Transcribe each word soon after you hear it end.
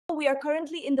we are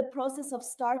currently in the process of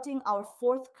starting our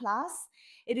fourth class.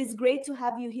 It is great to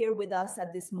have you here with us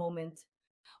at this moment.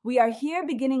 We are here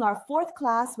beginning our fourth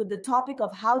class with the topic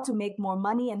of how to make more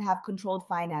money and have controlled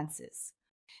finances.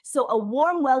 So, a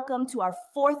warm welcome to our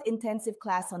fourth intensive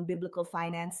class on biblical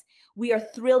finance. We are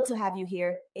thrilled to have you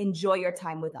here. Enjoy your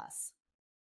time with us.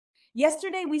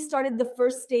 Yesterday, we started the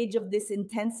first stage of this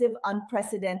intensive,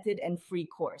 unprecedented, and free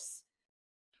course.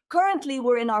 Currently,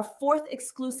 we're in our fourth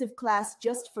exclusive class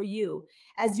just for you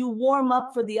as you warm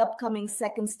up for the upcoming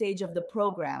second stage of the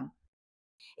program.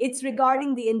 It's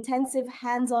regarding the intensive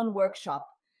hands-on workshop,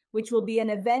 which will be an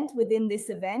event within this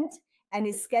event and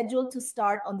is scheduled to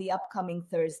start on the upcoming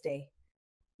Thursday.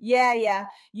 Yeah,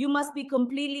 you must be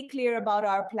completely clear about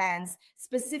our plans,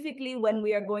 specifically when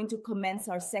we are going to commence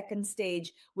our second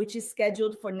stage, which is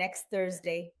scheduled for next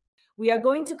Thursday. We are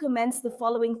going to commence the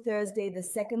following Thursday, the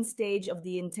second stage of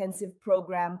the intensive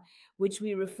program, which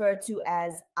we refer to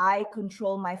as I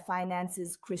Control My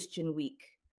Finances Christian Week.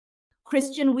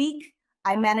 Christian Week,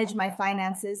 I manage my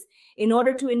finances in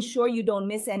order to ensure you don't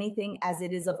miss anything, as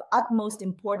it is of utmost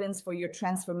importance for your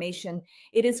transformation.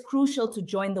 It is crucial to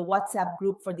join the WhatsApp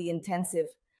group for the intensive.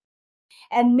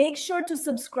 And make sure to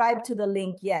subscribe to the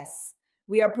link. Yes,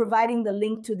 we are providing the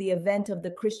link to the event of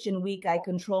the Christian Week, I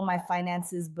Control My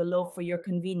Finances, below for your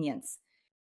convenience.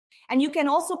 And you can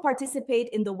also participate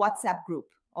in the WhatsApp group,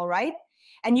 all right?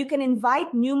 And you can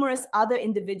invite numerous other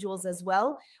individuals as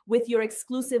well with your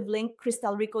exclusive link,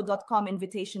 crystalrico.com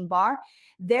invitation bar,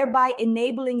 thereby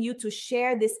enabling you to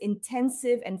share this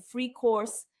intensive and free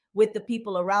course with the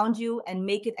people around you and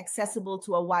make it accessible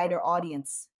to a wider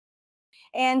audience.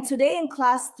 And today in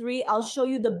class 3, I'll show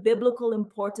you the biblical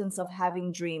importance of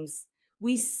having dreams.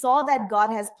 We saw that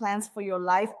God has plans for your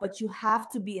life, but you have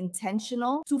to be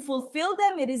intentional. To fulfill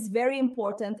them, it is very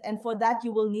important. And for that,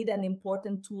 you will need an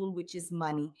important tool, which is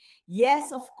money.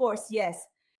 Yes, of course, yes.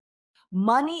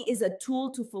 Money is a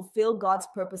tool to fulfill God's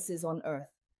purposes on earth.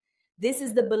 This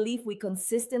is the belief we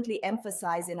consistently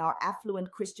emphasize in our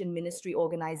affluent Christian ministry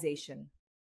organization.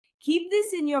 Keep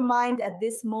this in your mind at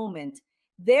this moment.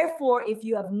 Therefore, if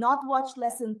you have not watched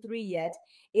lesson 3 yet,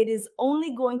 it is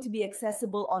only going to be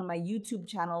accessible on my YouTube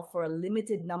channel for a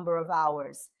limited number of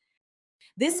hours.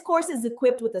 This course is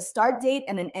equipped with a start date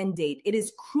and an end date. It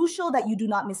is crucial that you do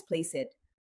not misplace it.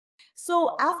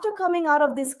 So after coming out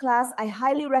of this class, I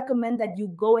highly recommend that you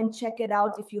go and check it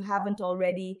out if you haven't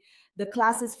already. The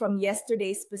classes from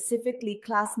yesterday, specifically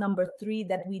class number 3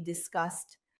 that we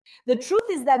discussed. The truth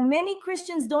is that many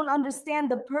Christians don't understand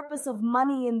the purpose of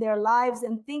money in their lives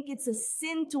and think it's a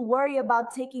sin to worry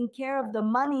about taking care of the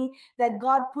money that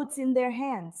God puts in their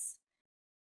hands.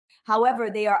 However,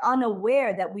 they are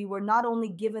unaware that we were not only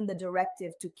given the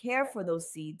directive to care for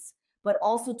those seeds, but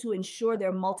also to ensure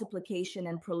their multiplication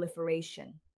and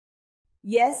proliferation.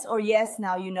 Yes or yes,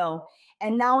 now you know.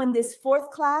 And now in this fourth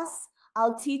class,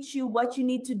 I'll teach you what you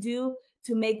need to do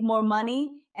to make more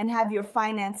money and have your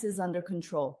finances under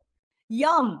control.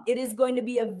 Yum! It is going to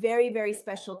be a very, very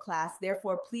special class.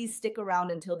 Therefore, please stick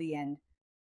around until the end.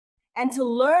 And to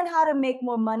learn how to make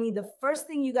more money, the first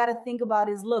thing you got to think about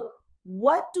is, look,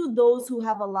 what do those who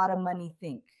have a lot of money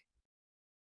think?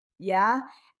 Yeah?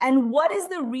 And what is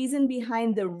the reason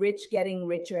behind the rich getting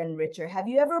richer and richer? Have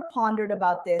you ever pondered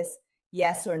about this?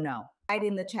 Yes or no? Write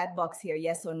in the chat box here,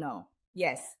 yes or no?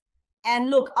 Yes. And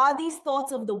look, are these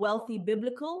thoughts of the wealthy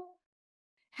biblical?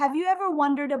 Have you ever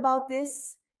wondered about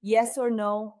this? Yes or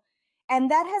no? And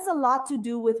that has a lot to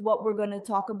do with what we're going to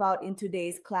talk about in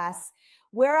today's class,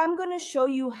 where I'm going to show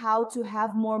you how to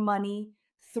have more money,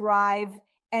 thrive,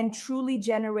 and truly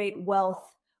generate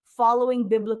wealth, following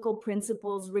biblical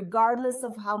principles, regardless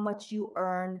of how much you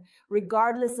earn,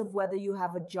 regardless of whether you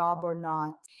have a job or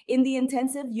not. In the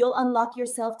intensive, you'll unlock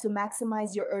yourself to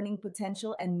maximize your earning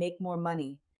potential and make more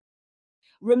money.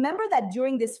 Remember that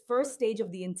during this first stage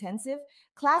of the intensive,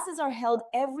 classes are held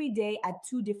every day at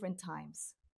 2 different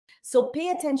times. So pay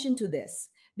attention to this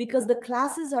because the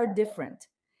classes are different.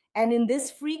 And in this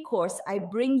free course, I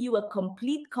bring you a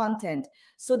complete content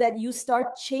so that you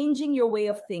start changing your way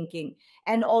of thinking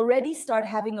and already start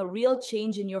having a real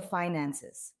change in your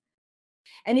finances.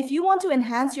 And if you want to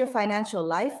enhance your financial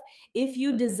life, if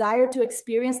you desire to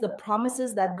experience the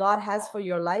promises that God has for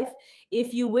your life,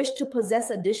 if you wish to possess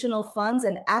additional funds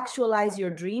and actualize your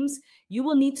dreams, you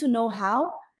will need to know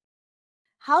how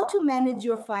to manage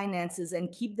your finances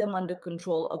and keep them under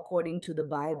control according to the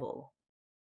Bible.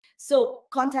 So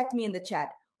contact me in the chat.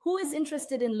 Who is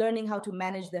interested in learning how to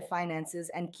manage their finances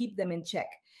and keep them in check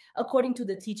according to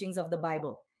the teachings of the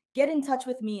Bible? Get in touch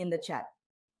with me in the chat.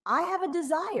 I have a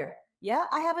desire Yeah,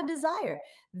 I have a desire.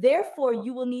 Therefore,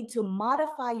 you will need to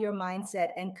modify your mindset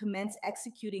and commence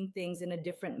executing things in a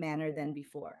different manner than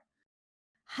before.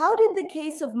 How did the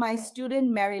case of my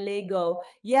student Marilei go?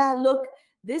 Yeah, look,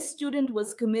 this student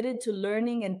was committed to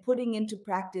learning and putting into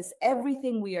practice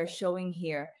everything we are showing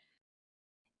here.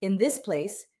 In this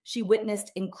place, she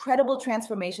witnessed incredible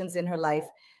transformations in her life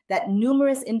that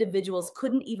numerous individuals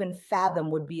couldn't even fathom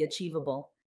would be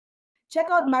achievable. Check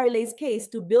out Marilei's case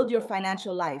to build your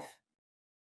financial life.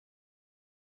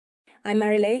 I'm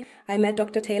Marilei. I met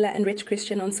Dr. Taylor and Rich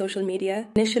Christian on social media.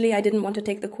 Initially, I didn't want to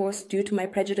take the course due to my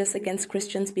prejudice against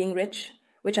Christians being rich,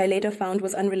 which I later found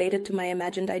was unrelated to my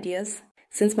imagined ideas.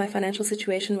 Since my financial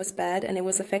situation was bad and it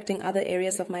was affecting other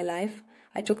areas of my life,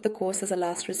 I took the course as a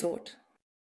last resort.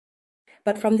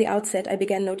 But from the outset, I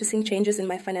began noticing changes in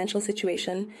my financial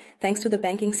situation thanks to the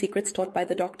banking secrets taught by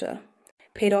the doctor.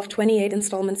 Paid off 28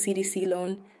 installment CDC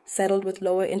loan, settled with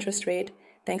lower interest rate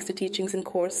thanks to teachings in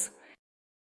course.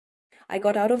 I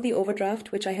got out of the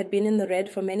overdraft, which I had been in the red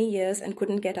for many years and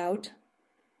couldn't get out.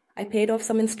 I paid off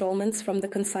some installments from the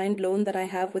consigned loan that I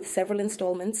have with several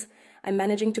installments. I'm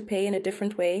managing to pay in a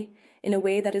different way, in a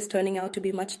way that is turning out to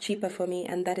be much cheaper for me,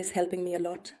 and that is helping me a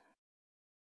lot.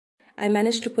 I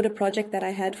managed to put a project that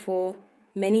I had for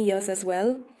many years as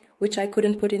well, which I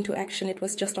couldn't put into action. It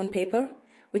was just on paper,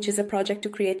 which is a project to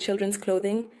create children's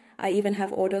clothing. I even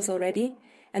have orders already.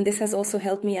 And this has also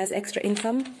helped me as extra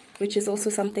income, which is also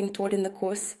something taught in the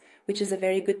course, which is a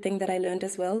very good thing that I learned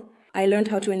as well. I learned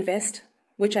how to invest,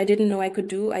 which I didn't know I could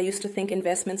do. I used to think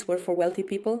investments were for wealthy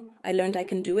people. I learned I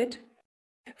can do it.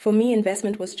 For me,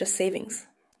 investment was just savings.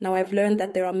 Now I've learned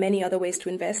that there are many other ways to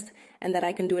invest and that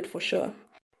I can do it for sure.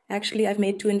 Actually, I've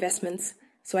made 2 investments,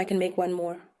 so I can make 1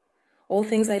 more. All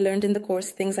things I learned in the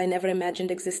course, things I never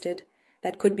imagined existed,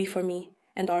 that could be for me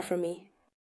and are for me.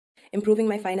 Improving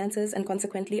my finances and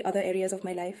consequently other areas of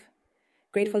my life.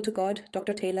 Grateful to God,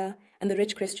 Dr. Taylor, and the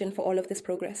Rich Christian for all of this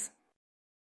progress.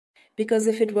 Because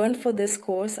if it weren't for this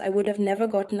course, I would have never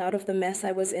gotten out of the mess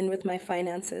I was in with my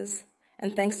finances.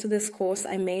 And thanks to this course,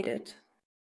 I made it.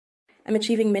 I'm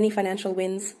achieving many financial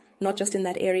wins, not just in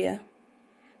that area.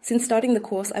 Since starting the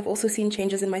course, I've also seen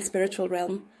changes in my spiritual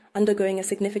realm, undergoing a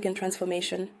significant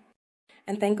transformation.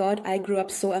 And thank God I grew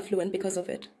up so affluent because of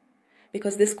it.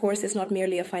 Because this course is not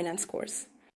merely a finance course.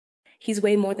 He's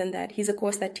way more than that. He's a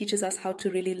course that teaches us how to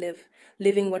really live,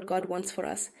 living what God wants for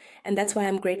us. And that's why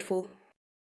I'm grateful.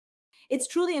 It's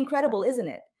truly incredible, isn't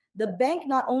it? The bank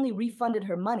not only refunded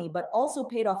her money, but also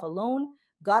paid off a loan,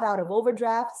 got out of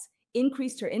overdrafts,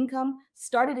 increased her income,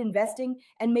 started investing,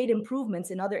 and made improvements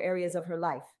in other areas of her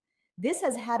life. This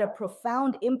has had a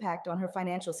profound impact on her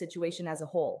financial situation as a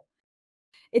whole.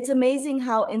 It's amazing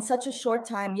how, in such a short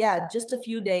time, yeah, just a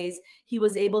few days, he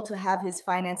was able to have his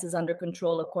finances under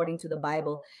control according to the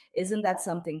Bible. Isn't that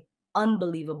something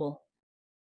unbelievable?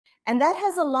 And that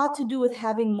has a lot to do with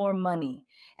having more money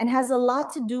and has a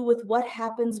lot to do with what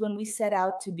happens when we set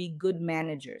out to be good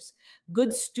managers,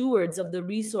 good stewards of the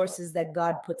resources that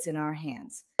God puts in our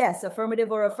hands. Yes,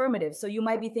 affirmative or affirmative. So you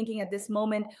might be thinking at this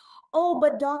moment, oh,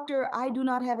 but doctor, I do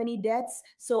not have any debts,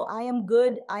 so I am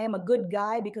good. I am a good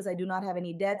guy because I do not have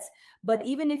any debts. But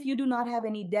even if you do not have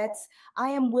any debts, I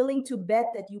am willing to bet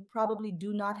that you probably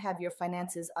do not have your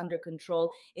finances under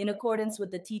control in accordance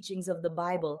with the teachings of the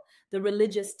Bible, the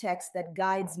religious text that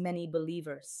guides many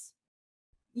believers.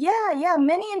 Yeah,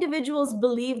 many individuals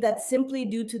believe that simply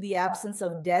due to the absence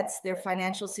of debts, their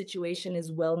financial situation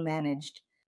is well managed.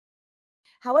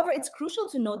 However, it's crucial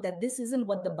to note that this isn't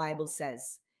what the Bible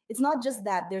says. It's not just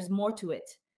that, there's more to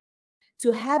it.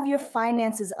 To have your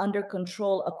finances under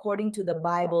control according to the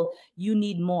Bible, you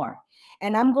need more.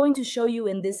 And I'm going to show you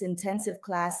in this intensive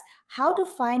class how to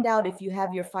find out if you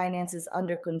have your finances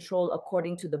under control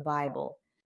according to the Bible.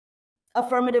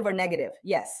 Affirmative or negative?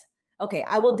 Yes. Okay,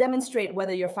 I will demonstrate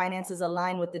whether your finances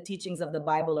align with the teachings of the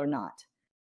Bible or not.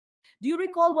 Do you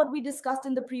recall what we discussed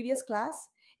in the previous class?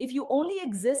 If you only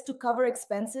exist to cover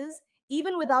expenses,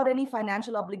 even without any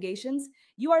financial obligations,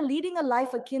 you are leading a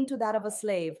life akin to that of a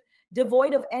slave,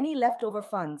 devoid of any leftover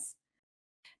funds.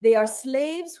 They are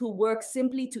slaves who work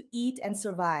simply to eat and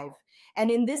survive. And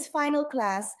in this final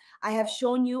class, I have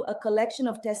shown you a collection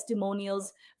of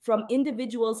testimonials from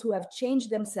individuals who have changed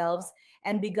themselves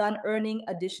and begun earning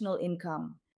additional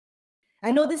income.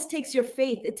 I know this takes your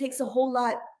faith. It takes a whole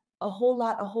lot,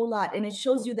 and it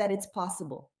shows you that it's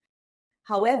possible.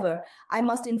 However, I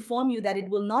must inform you that it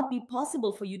will not be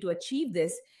possible for you to achieve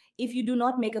this if you do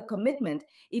not make a commitment,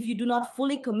 if you do not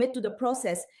fully commit to the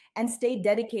process and stay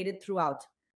dedicated throughout.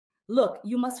 Look,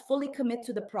 you must fully commit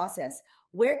to the process.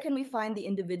 Where can we find the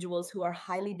individuals who are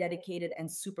highly dedicated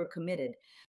and super committed?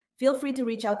 Feel free to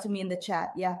reach out to me in the chat.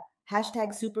 Yeah,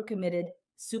 Hashtag super committed,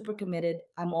 super committed.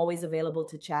 I'm always available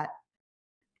to chat.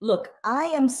 Look, I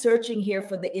am searching here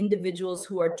for the individuals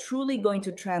who are truly going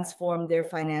to transform their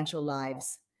financial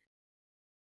lives.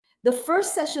 The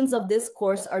first sessions of this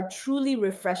course are truly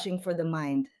refreshing for the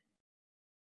mind.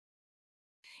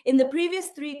 In the previous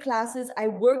 3 classes, I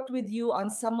worked with you on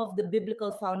some of the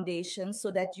biblical foundations so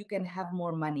that you can have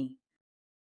more money.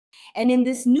 And in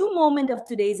this new moment of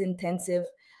today's intensive,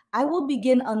 I will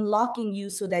begin unlocking you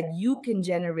so that you can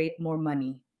generate more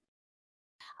money.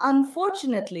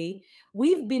 Unfortunately,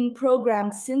 we've been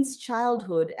programmed since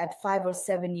childhood at 5 or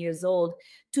 7 years old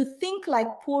to think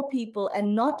like poor people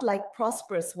and not like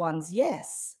prosperous ones.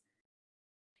 Yes.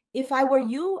 If I were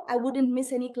you, I wouldn't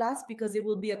miss any class because it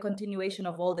will be a continuation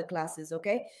of all the classes,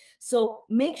 okay? So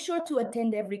make sure to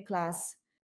attend every class.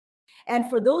 And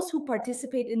for those who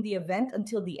participate in the event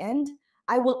until the end,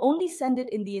 I will only send it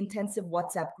in the intensive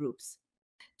WhatsApp groups.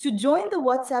 To join the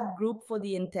WhatsApp group for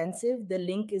the intensive, the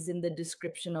link is in the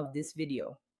description of this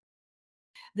video.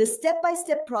 The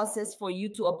step-by-step process for you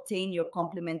to obtain your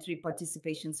complimentary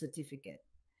participation certificate.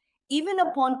 Even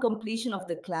upon completion of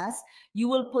the class, you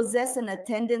will possess an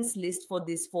attendance list for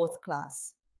this 4th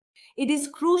class. It is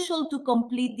crucial to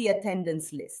complete the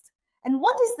attendance list. And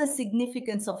what is the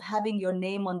significance of having your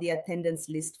name on the attendance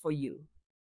list for you?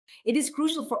 It is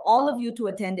crucial for all of you to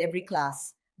attend every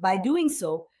class. By doing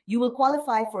so, you will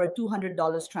qualify for a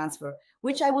 $200 transfer,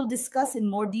 which I will discuss in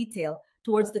more detail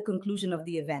towards the conclusion of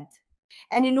the event.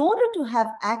 And in order to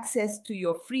have access to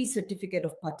your free certificate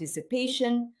of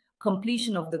participation,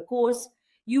 completion of the course,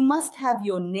 you must have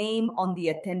your name on the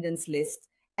attendance list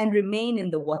and remain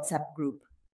in the WhatsApp group.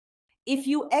 If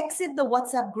you exit the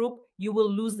WhatsApp group, you will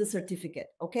lose the certificate,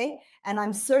 okay? And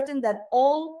I'm certain that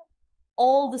all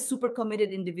the super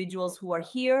committed individuals who are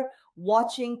here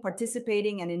watching,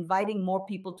 participating, and inviting more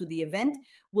people to the event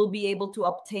will be able to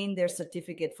obtain their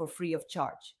certificate for free of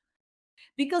charge.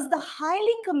 Because the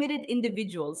highly committed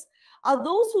individuals are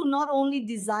those who not only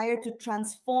desire to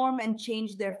transform and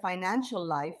change their financial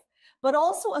life, but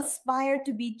also aspire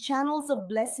to be channels of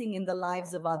blessing in the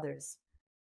lives of others.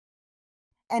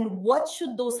 And what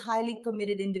should those highly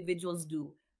committed individuals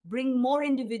do? Bring more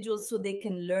individuals so they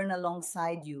can learn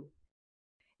alongside you.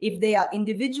 If they are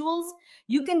individuals,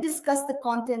 you can discuss the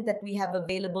content that we have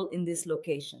available in this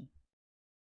location.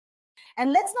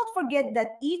 And let's not forget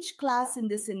that each class in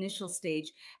this initial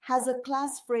stage has a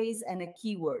class phrase and a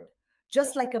keyword,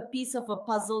 just like a piece of a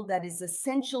puzzle that is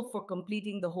essential for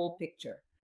completing the whole picture.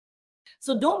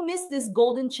 So don't miss this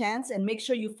golden chance and make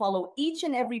sure you follow each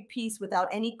and every piece without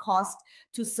any cost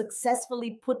to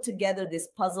successfully put together this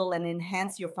puzzle and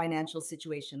enhance your financial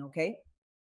situation, okay?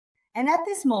 And at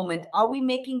this moment, are we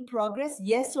making progress?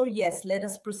 Yes or yes? Let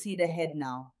us proceed ahead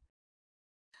now.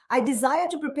 I desire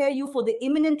to prepare you for the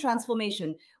imminent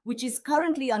transformation, which is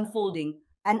currently unfolding,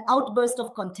 an outburst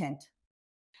of content.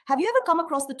 Have you ever come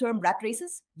across the term rat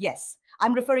races? Yes,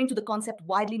 I'm referring to the concept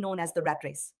widely known as the rat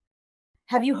race.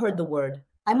 Have you heard the word?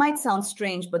 I might sound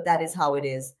strange, but that is how it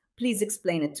is. Please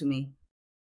explain it to me.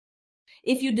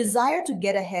 If you desire to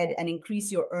get ahead and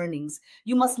increase your earnings,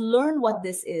 you must learn what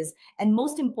this is, and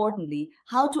most importantly,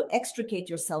 how to extricate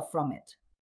yourself from it.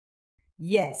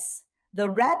 Yes. The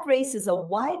rat race is a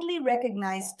widely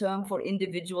recognized term for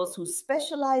individuals who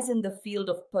specialize in the field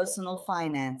of personal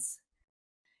finance.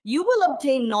 You will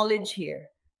obtain knowledge here.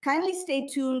 Kindly stay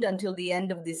tuned until the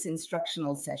end of this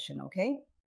instructional session, okay?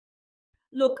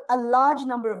 Look, a large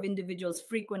number of individuals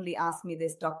frequently ask me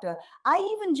this, Doctor. I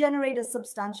even generate a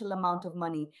substantial amount of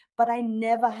money, but I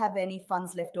never have any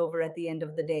funds left over at the end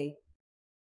of the day.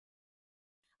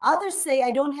 Others say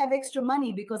I don't have extra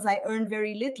money because I earn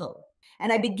very little.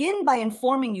 And I begin by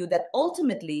informing you that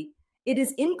ultimately, it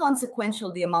is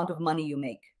inconsequential the amount of money you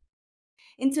make.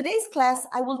 In today's class,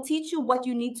 I will teach you what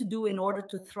you need to do in order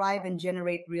to thrive and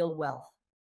generate real wealth.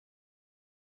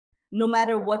 No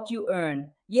matter what you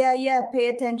earn. Pay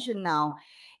attention now.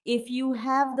 If you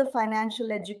have the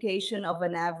financial education of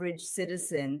an average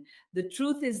citizen, the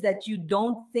truth is that you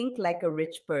don't think like a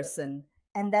rich person,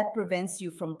 and that prevents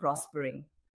you from prospering.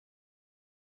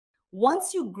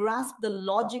 Once you grasp the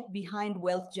logic behind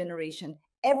wealth generation,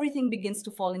 everything begins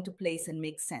to fall into place and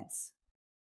make sense.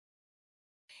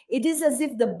 It is as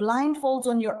if the blindfolds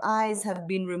on your eyes have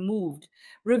been removed,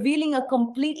 revealing a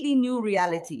completely new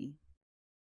reality.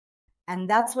 And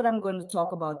that's what I'm going to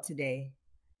talk about today.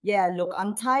 Look,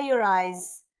 untie your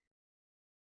eyes.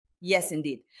 Yes,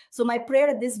 indeed. So my prayer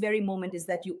at this very moment is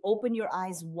that you open your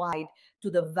eyes wide to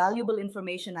the valuable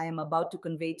information I am about to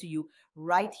convey to you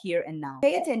right here and now.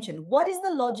 Pay attention. What is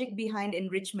the logic behind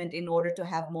enrichment in order to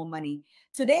have more money?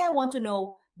 Today, I want to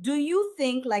know, do you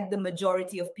think like the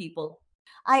majority of people?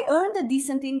 I earned a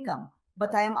decent income,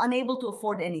 but I am unable to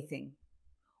afford anything.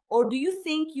 Or do you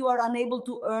think you are unable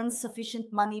to earn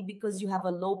sufficient money because you have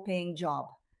a low paying job?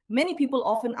 Many people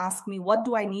often ask me, what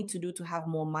do I need to do to have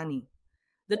more money?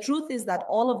 The truth is that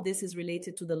all of this is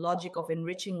related to the logic of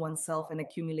enriching oneself and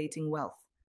accumulating wealth.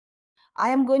 I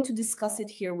am going to discuss it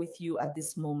here with you at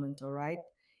this moment, all right?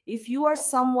 If you are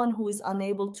someone who is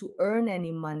unable to earn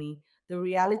any money, the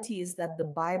reality is that the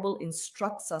Bible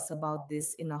instructs us about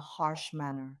this in a harsh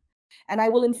manner. And I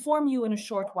will inform you in a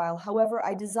short while. However,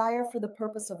 I desire, for the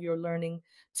purpose of your learning,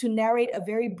 to narrate a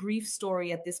very brief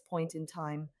story at this point in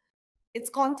time. It's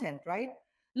content, right?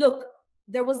 Look,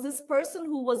 there was this person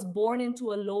who was born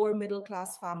into a lower middle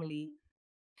class family.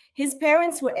 His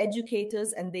parents were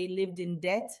educators and they lived in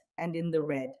debt and in the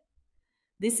red.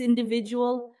 This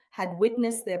individual had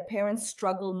witnessed their parents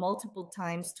struggle multiple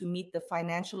times to meet the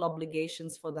financial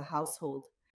obligations for the household.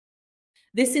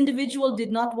 This individual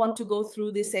did not want to go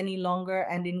through this any longer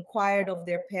and inquired of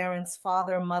their parents,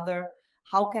 father, mother,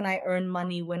 how can I earn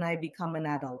money when I become an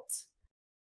adult?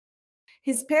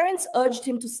 His parents urged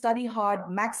him to study hard,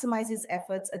 maximize his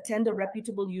efforts, attend a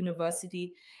reputable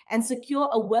university, and secure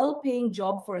a well-paying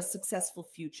job for a successful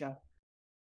future,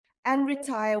 and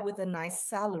retire with a nice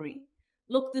salary.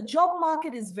 Look, the job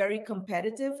market is very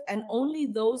competitive, and only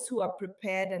those who are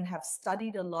prepared and have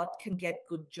studied a lot can get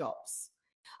good jobs.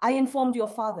 I informed your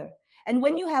father, and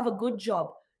when you have a good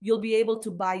job, you'll be able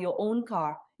to buy your own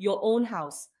car, your own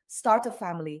house, start a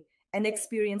family, and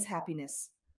experience happiness.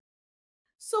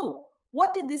 So,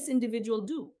 what did this individual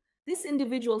do? This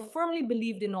individual firmly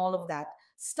believed in all of that,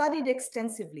 studied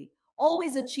extensively,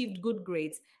 always achieved good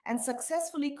grades, and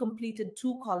successfully completed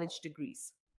 2 college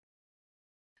degrees.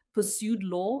 Pursued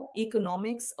law,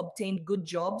 economics, obtained good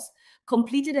jobs,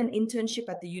 completed an internship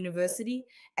at the university,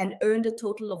 and earned a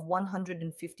total of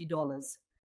 $150.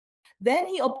 Then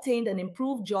he obtained an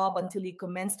improved job until he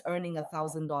commenced earning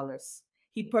 $1,000.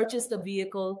 He purchased a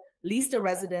vehicle, leased a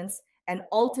residence, and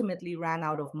ultimately ran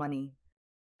out of money.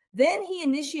 Then he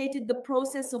initiated the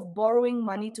process of borrowing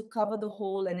money to cover the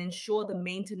hole and ensure the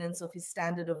maintenance of his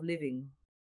standard of living.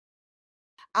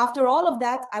 After all of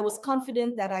that, I was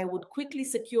confident that I would quickly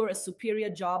secure a superior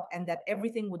job and that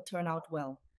everything would turn out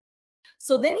well.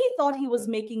 So then he thought he was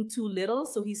making too little,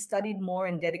 so he studied more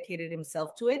and dedicated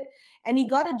himself to it, and he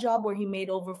got a job where he made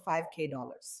over $5K.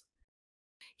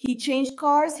 He changed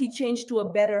cars, he changed to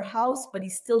a better house, but he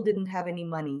still didn't have any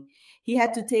money. He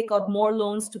had to take out more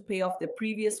loans to pay off the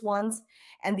previous ones,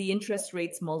 and the interest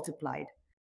rates multiplied.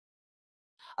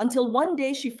 Until one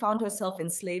day she found herself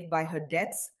enslaved by her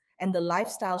debts and the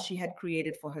lifestyle she had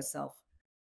created for herself.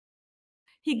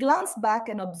 He glanced back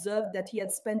and observed that he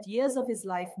had spent years of his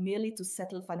life merely to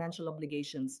settle financial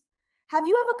obligations. Have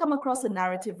you ever come across a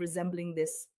narrative resembling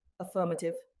this?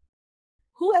 Affirmative.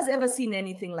 Who has ever seen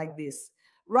anything like this?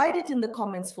 Write it in the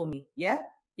comments for me. Yeah?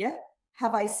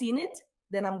 Have I seen it?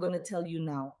 Then I'm going to tell you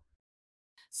now.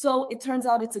 So it turns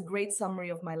out it's a great summary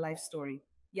of my life story.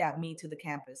 Yeah, me to the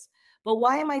campus. But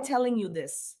why am I telling you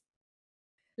this?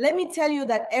 Let me tell you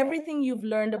that everything you've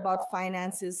learned about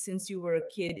finances since you were a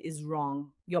kid is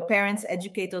wrong. Your parents,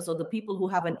 educators, or the people who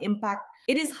have an impact,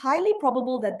 it is highly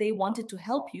probable that they wanted to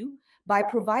help you by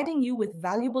providing you with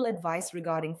valuable advice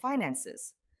regarding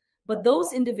finances. But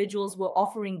those individuals were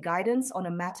offering guidance on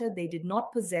a matter they did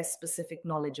not possess specific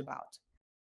knowledge about.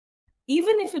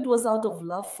 Even if it was out of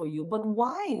love for you, but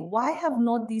why? Why have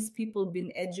not these people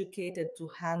been educated to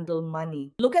handle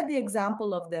money? Look at the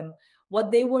example of them, what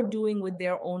they were doing with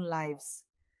their own lives.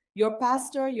 Your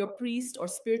pastor, your priest, or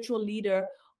spiritual leader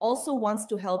also wants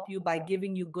to help you by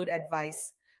giving you good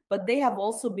advice, but they have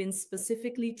also been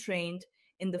specifically trained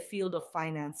in the field of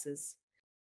finances.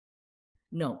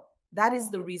 No. That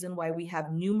is the reason why we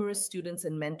have numerous students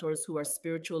and mentors who are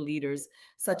spiritual leaders,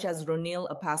 such as Ronil,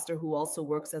 a pastor who also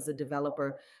works as a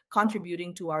developer,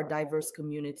 contributing to our diverse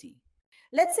community.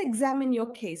 Let's examine your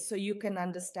case so you can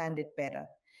understand it better.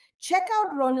 Check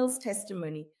out Ronil's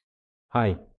testimony.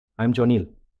 Hi, I'm Jonil,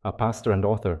 a pastor and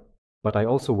author, but I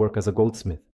also work as a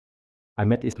goldsmith. I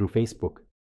met him through Facebook.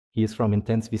 He is from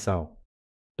Intense Visau.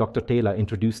 Dr. Taylor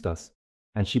introduced us,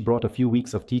 and she brought a few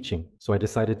weeks of teaching, so I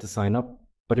decided to sign up.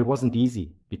 But it wasn't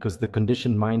easy because the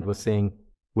conditioned mind was saying,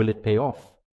 will it pay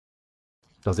off?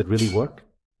 Does it really work?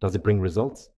 Does it bring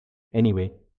results?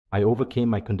 Anyway, I overcame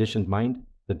my conditioned mind,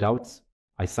 the doubts.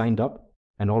 I signed up,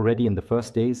 and already in the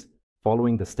first days,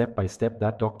 following the step-by-step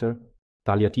that Dr.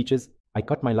 Talia teaches, I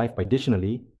cut my life by.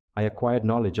 Additionally, I acquired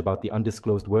knowledge about the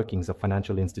undisclosed workings of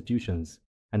financial institutions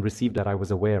and received that I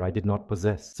was aware I did not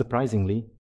possess. Surprisingly,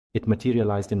 it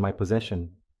materialized in my possession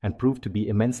and proved to be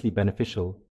immensely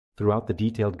beneficial throughout the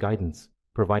detailed guidance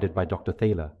provided by Dr.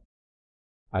 Thaler.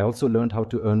 I also learned how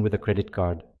to earn with a credit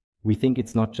card. We think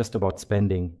it's not just about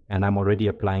spending, and I'm already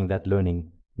applying that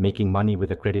learning, making money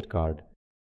with a credit card.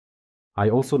 I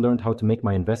also learned how to make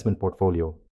my investment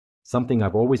portfolio, something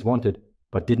I've always wanted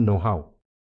but didn't know how.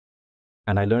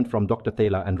 And I learned from Dr.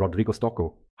 Taylor and Rodrigo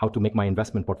Stocco how to make my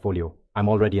investment portfolio. I'm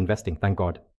already investing, thank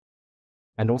God.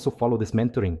 And also follow this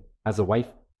mentoring. As a wife,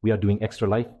 we are doing extra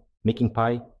life, making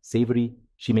pie, savory,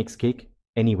 she makes cake,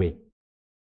 anyway.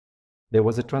 There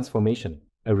was a transformation,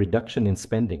 a reduction in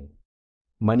spending,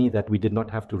 money that we did not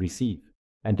have to receive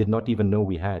and did not even know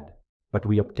we had, but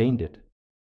we obtained it.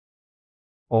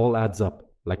 All adds up,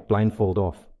 like blindfold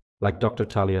off. Like Dr.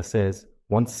 Talia says,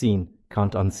 once seen,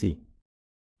 can't unsee.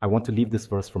 I want to leave this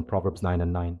verse from Proverbs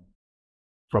 9:9.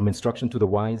 From instruction to the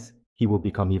wise, he will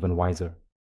become even wiser.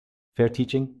 Fair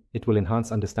teaching, it will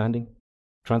enhance understanding.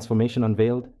 Transformation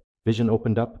unveiled, vision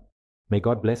opened up. May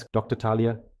God bless Dr.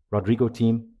 Talia, Rodrigo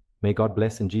team. May God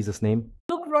bless in Jesus' name.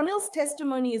 Look, Ronil's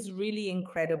testimony is really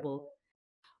incredible.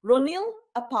 Ronil,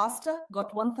 a pastor,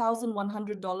 got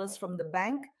 $1,100 from the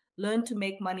bank, learned to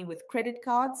make money with credit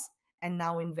cards, and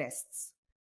now invests.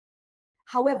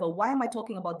 However, why am I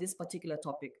talking about this particular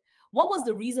topic? What was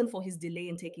the reason for his delay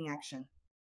in taking action?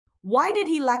 Why did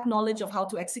he lack knowledge of how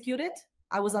to execute it?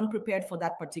 I was unprepared for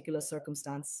that particular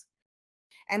circumstance.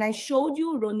 And I showed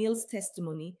you Ronil's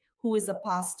testimony, who is a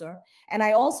pastor, and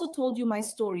I also told you my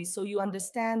story so you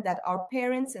understand that our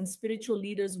parents and spiritual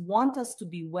leaders want us to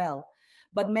be well,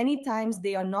 but many times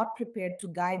they are not prepared to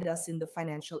guide us in the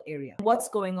financial area. What's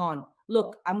going on?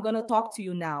 Look, I'm going to talk to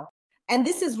you now. And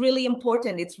this is really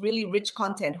important. It's really rich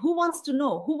content. Who wants to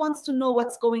know? Who wants to know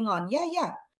what's going on?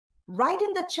 Yeah. Write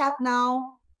in the chat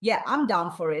now. Yeah, I'm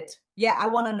down for it. Yeah, I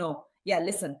want to know. Yeah,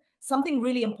 listen, something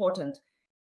really important.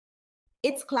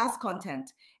 It's class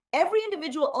content. Every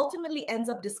individual ultimately ends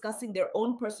up discussing their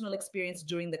own personal experience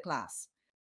during the class.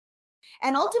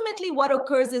 And ultimately, what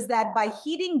occurs is that by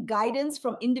heeding guidance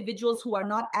from individuals who are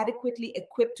not adequately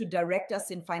equipped to direct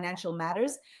us in financial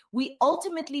matters, we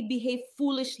ultimately behave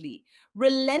foolishly,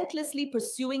 relentlessly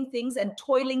pursuing things and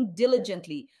toiling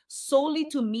diligently solely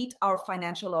to meet our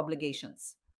financial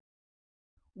obligations.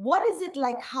 What is it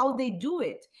like how they do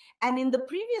it? And in the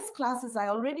previous classes, I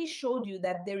already showed you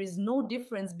that there is no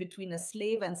difference between a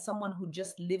slave and someone who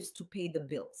just lives to pay the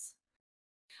bills.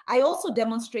 I also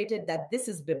demonstrated that this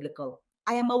is biblical.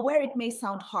 I am aware it may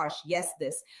sound harsh, yes,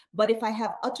 but if I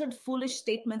have uttered foolish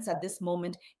statements at this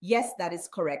moment, yes, that is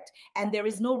correct. And there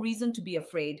is no reason to be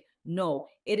afraid. No,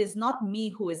 it is not me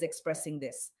who is expressing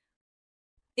this.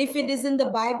 If it is in the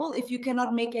Bible, if you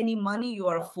cannot make any money, you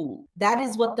are a fool. That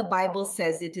is what the Bible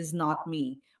says. It is not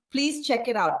me. Please check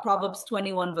it out, Proverbs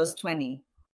 21 verse 20.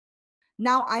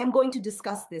 Now I am going to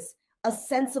discuss this. A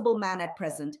sensible man at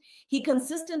present. He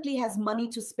consistently has money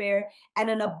to spare and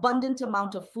an abundant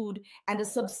amount of food and a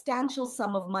substantial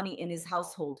sum of money in his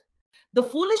household. The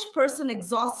foolish person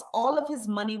exhausts all of his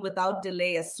money without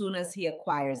delay as soon as he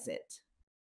acquires it.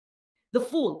 The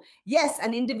fool, yes,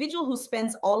 an individual who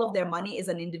spends all of their money is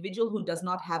an individual who does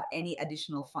not have any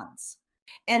additional funds.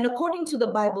 And according to the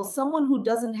Bible, someone who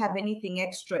doesn't have anything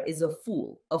extra is a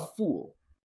fool, a fool.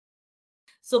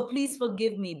 So please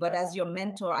forgive me, but as your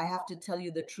mentor, I have to tell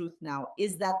you the truth now.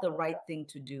 Is that the right thing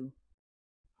to do?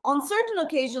 On certain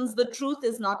occasions, the truth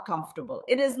is not comfortable.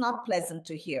 It is not pleasant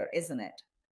to hear, isn't it?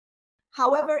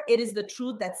 However, it is the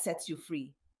truth that sets you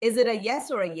free. Is it a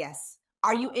yes or a yes?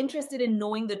 Are you interested in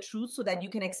knowing the truth so that you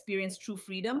can experience true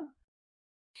freedom?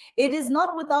 It is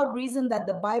not without reason that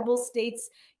the Bible states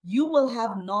you will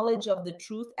have knowledge of the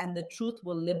truth and the truth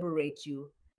will liberate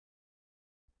you.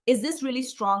 Is this really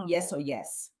strong? Yes or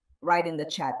yes? Write in the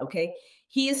chat, okay?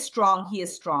 He is strong. He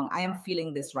is strong. I am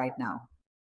feeling this right now.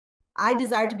 I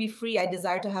desire to be free. I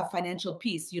desire to have financial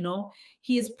peace.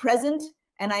 He is present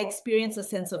and I experience a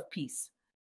sense of peace.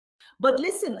 But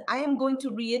listen, I am going to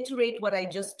reiterate what I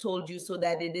just told you so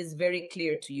that it is very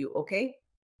clear to you, okay?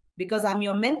 Because I'm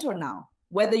your mentor now,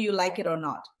 whether you like it or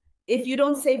not. If you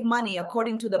don't save money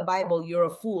according to the Bible, you're a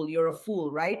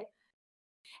fool, right?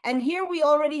 And here we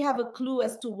already have a clue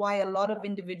as to why a lot of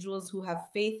individuals who have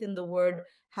faith in the word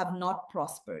have not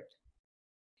prospered.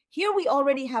 Here we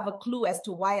already have a clue as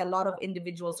to why a lot of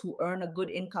individuals who earn a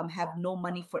good income have no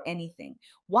money for anything.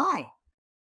 Why?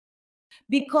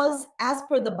 Because as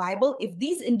per the Bible, if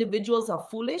these individuals are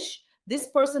foolish, this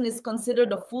person is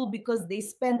considered a fool because they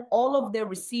spend all of their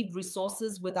received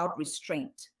resources without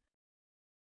restraint.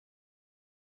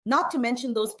 Not to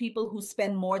mention those people who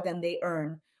spend more than they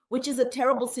earn, which is a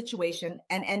terrible situation,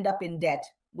 and end up in debt,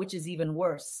 which is even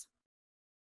worse.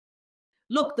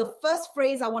 Look, the first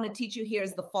phrase I want to teach you here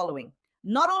is the following.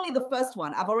 Not only the first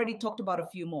one, I've already talked about a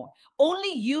few more.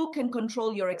 Only you can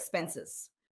control your expenses.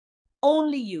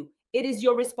 Only you. It is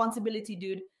your responsibility,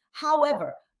 dude.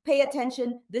 However, pay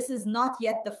attention. This is not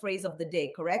yet the phrase of the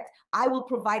day, correct? I will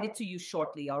provide it to you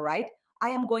shortly, all right? I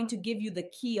am going to give you the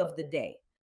key of the day.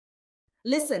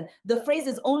 Listen, the phrase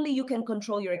is only you can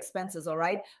control your expenses, all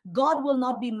right? God will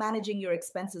not be managing your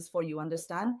expenses for you,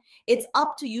 understand? It's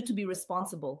up to you to be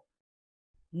responsible.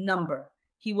 Number,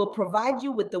 he will provide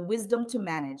you with the wisdom to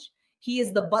manage. He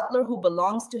is the butler who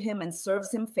belongs to him and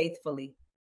serves him faithfully.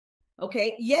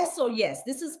 Okay, yes or yes,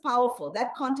 this is powerful.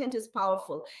 That content is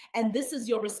powerful. And this is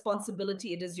your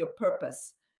responsibility. It is your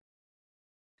purpose.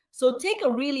 So take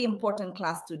a really important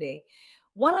class today.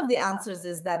 One of the answers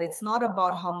is that it's not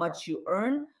about how much you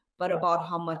earn, but about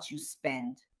how much you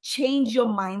spend. Change your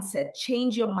mindset.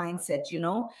 Change your mindset, you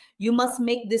know. You must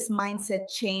make this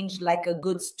mindset change like a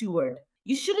good steward.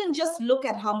 You shouldn't just look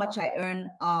at how much I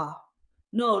earn.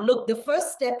 No, look, the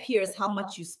first step here is how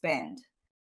much you spend.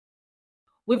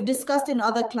 We've discussed in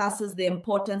other classes the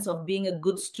importance of being a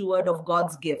good steward of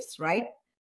God's gifts, right?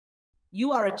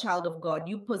 You are a child of God.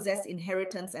 You possess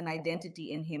inheritance and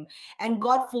identity in Him. And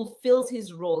God fulfills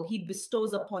His role. He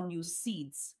bestows upon you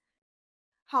seeds.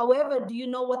 However, do you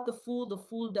know what the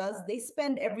fool does? They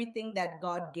spend everything that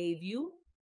God gave you.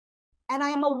 And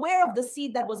I am aware of the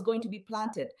seed that was going to be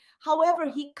planted.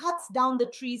 However, he cuts down the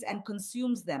trees and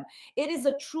consumes them. It is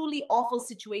a truly awful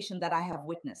situation that I have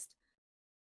witnessed.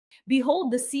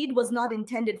 Behold, the seed was not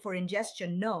intended for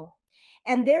ingestion, no.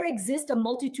 And there exist a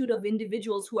multitude of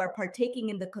individuals who are partaking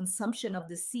in the consumption of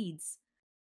the seeds.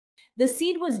 The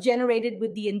seed was generated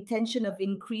with the intention of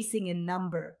increasing in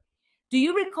number. Do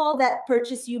you recall that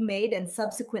purchase you made and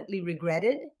subsequently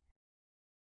regretted?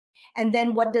 And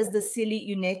then what does the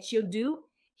silly Unecho do?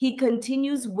 He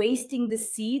continues wasting the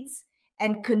seeds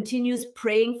and continues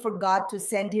praying for God to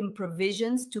send him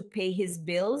provisions to pay his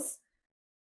bills.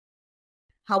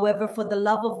 However, for the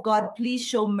love of God, please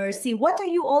show mercy. What are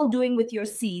you all doing with your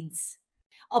seeds?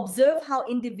 Observe how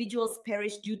individuals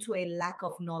perish due to a lack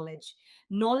of knowledge.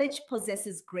 Knowledge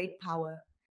possesses great power.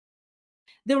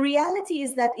 The reality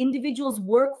is that individuals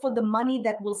work for the money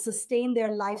that will sustain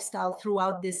their lifestyle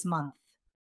throughout this month.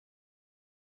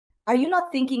 Are you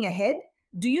not thinking ahead?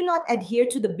 Do you not adhere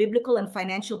to the biblical and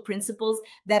financial principles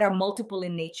that are multiple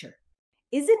in nature?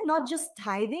 Is it not just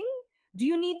tithing? Do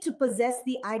you need to possess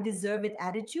the I deserve it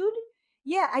attitude?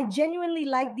 Yeah, I genuinely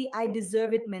like the I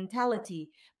deserve it mentality,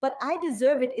 but I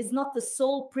deserve it is not the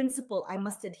sole principle I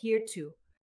must adhere to.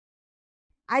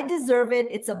 I deserve it,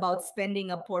 it's about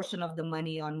spending a portion of the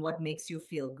money on what makes you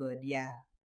feel good, yeah.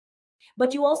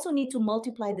 But you also need to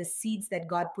multiply the seeds that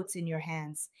God puts in your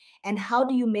hands. And how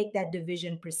do you make that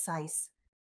division precise?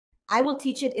 I will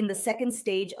teach it in the second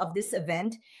stage of this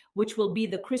event, which will be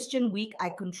the Christian Week I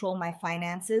Control My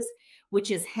Finances,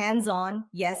 which is hands-on,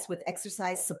 yes, with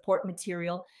exercise, support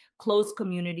material, closed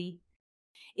community.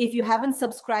 If you haven't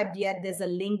subscribed yet, there's a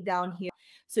link down here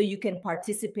so you can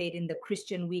participate in the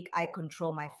Christian Week I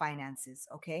Control My Finances,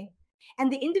 okay?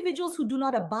 And the individuals who do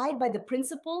not abide by the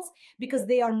principles because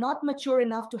they are not mature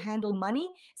enough to handle money,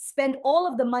 spend all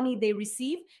of the money they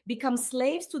receive, become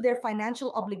slaves to their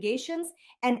financial obligations,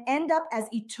 and end up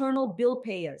as eternal bill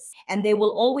payers. And they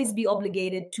will always be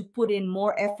obligated to put in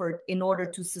more effort in order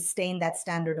to sustain that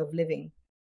standard of living.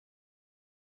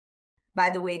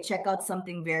 By the way, check out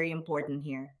something very important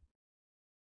here.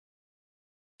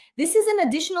 This is an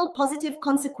additional positive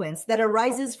consequence that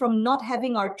arises from not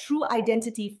having our true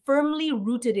identity firmly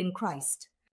rooted in Christ.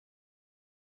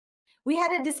 We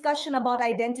had a discussion about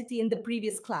identity in the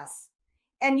previous class,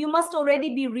 and you must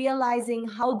already be realizing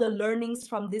how the learnings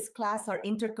from this class are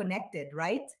interconnected,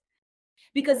 right?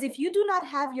 Because if you do not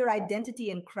have your identity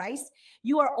in Christ,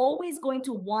 you are always going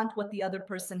to want what the other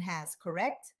person has,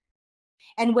 correct?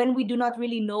 And when we do not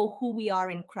really know who we are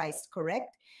in Christ,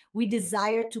 correct? We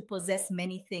desire to possess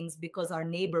many things because our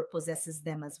neighbor possesses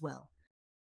them as well.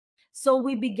 So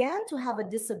we began to have a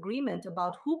disagreement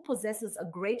about who possesses a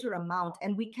greater amount,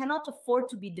 and we cannot afford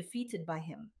to be defeated by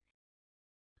him.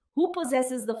 Who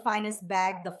possesses the finest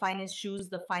bag, the finest shoes,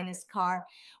 the finest car?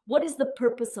 What is the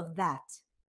purpose of that?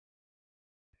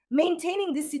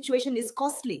 Maintaining this situation is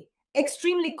costly,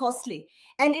 extremely costly,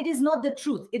 and it is not the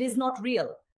truth. It is not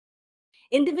real.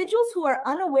 Individuals who are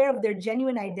unaware of their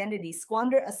genuine identity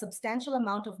squander a substantial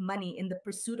amount of money in the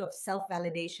pursuit of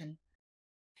self-validation.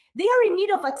 They are in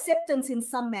need of acceptance in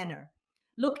some manner.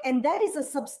 Look, and that is a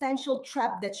substantial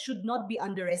trap that should not be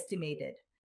underestimated.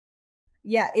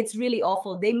 Yeah, it's really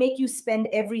awful. They make you spend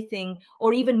everything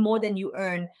or even more than you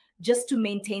earn just to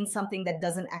maintain something that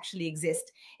doesn't actually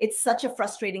exist. It's such a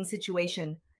frustrating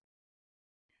situation.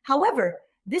 However,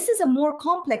 this is a more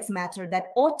complex matter that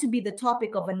ought to be the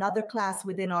topic of another class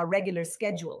within our regular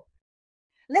schedule.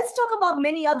 Let's talk about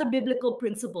many other biblical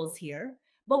principles here,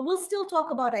 but we'll still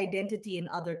talk about identity in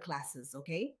other classes,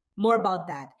 okay? More about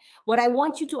that. What I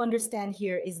want you to understand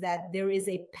here is that there is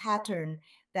a pattern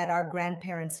that our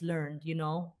grandparents learned,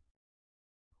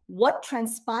 what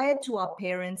transpired to our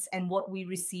parents and what we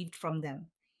received from them,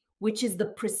 which is the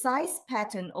precise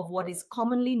pattern of what is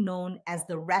commonly known as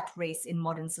the rat race in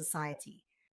modern society.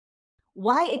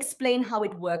 Why explain how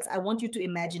it works? I want you to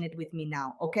imagine it with me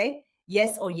now, okay?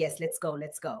 Yes or yes, let's go,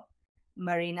 let's go.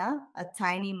 Marina, a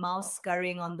tiny mouse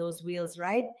scurrying on those wheels,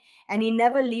 right? And he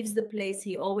never leaves the place.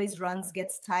 He always runs,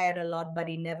 gets tired a lot, but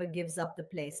he never gives up the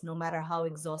place, no matter how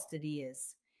exhausted he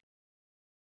is.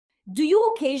 Do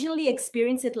you occasionally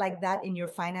experience it like that in your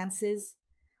finances?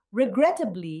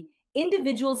 Regrettably,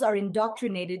 individuals are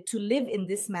indoctrinated to live in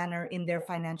this manner in their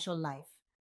financial life.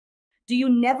 Do you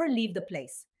never leave the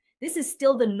place? This is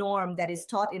still the norm that is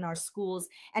taught in our schools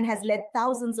and has led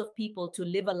thousands of people to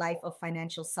live a life of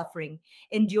financial suffering,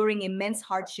 enduring immense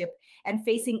hardship and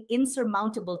facing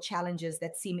insurmountable challenges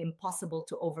that seem impossible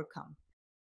to overcome.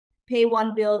 Pay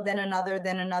one bill, then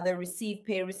another, receive,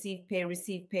 pay, receive, pay,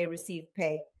 receive, pay, receive,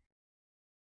 pay.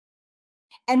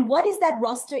 And what is that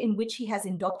roster in which he has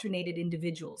indoctrinated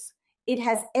individuals? It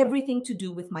has everything to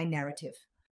do with my narrative.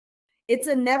 It's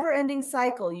a never-ending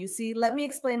cycle, you see. Let me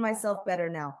explain myself better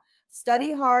now.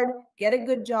 Study hard, get a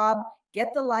good job, get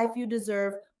the life you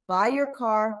deserve, buy your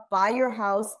car, buy your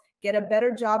house, get a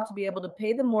better job to be able to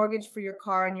pay the mortgage for your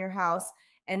car and your house,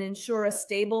 and ensure a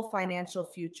stable financial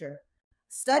future.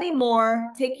 Study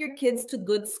more, take your kids to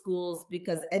good schools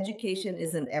because education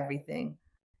isn't everything.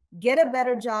 Get a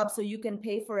better job so you can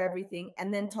pay for everything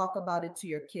and then talk about it to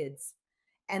your kids.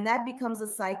 And that becomes a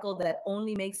cycle that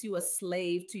only makes you a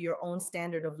slave to your own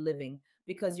standard of living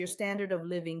because your standard of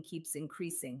living keeps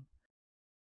increasing.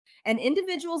 And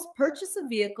individuals purchase a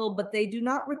vehicle, but they do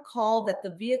not recall that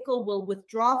the vehicle will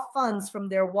withdraw funds from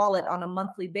their wallet on a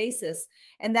monthly basis,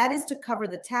 and that is to cover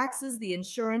the taxes, the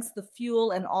insurance, the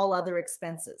fuel, and all other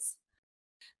expenses.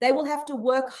 They will have to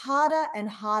work harder and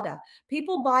harder.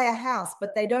 People buy a house,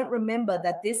 but they don't remember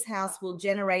that this house will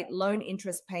generate loan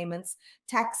interest payments,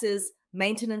 taxes,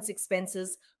 maintenance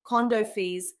expenses, condo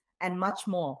fees, and much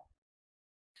more.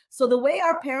 So the way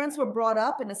our parents were brought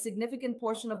up, and a significant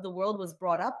portion of the world was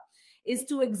brought up, is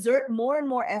to exert more and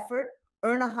more effort,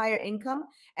 earn a higher income,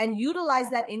 and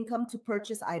utilize that income to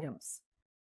purchase items.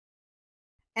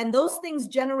 And those things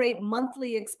generate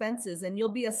monthly expenses, and you'll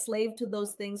be a slave to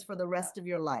those things for the rest of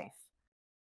your life.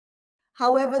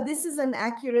 However, this is an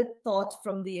accurate thought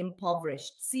from the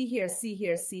impoverished. See here, see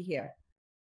here, see here.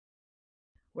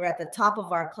 We're at the top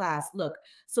of our class. Look,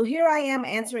 so here I am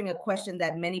answering a question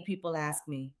that many people ask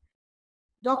me.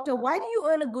 Doctor, why do you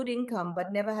earn a good income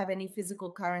but never have any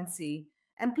physical currency?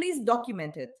 And please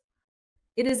document it.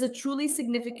 It is a truly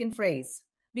significant phrase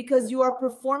because you are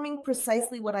performing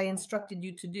precisely what I instructed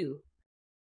you to do.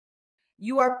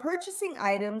 You are purchasing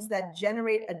items that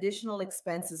generate additional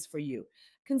expenses for you.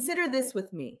 Consider this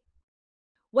with me.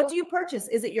 What do you purchase?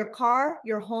 Is it your car,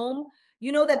 your home?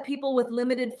 You know that people with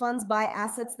limited funds buy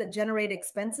assets that generate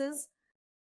expenses?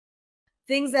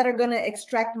 Things that are going to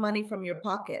extract money from your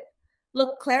pocket.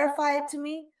 Look, clarify it to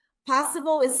me.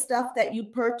 Passivo is stuff that you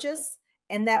purchase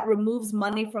and that removes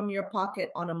money from your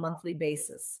pocket on a monthly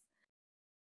basis.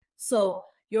 So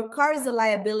your car is a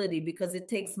liability because it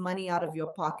takes money out of your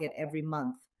pocket every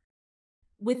month.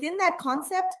 Within that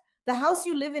concept, the house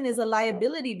you live in is a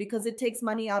liability because it takes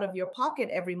money out of your pocket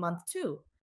every month too.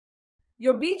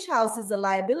 Your beach house is a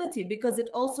liability because it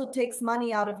also takes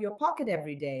money out of your pocket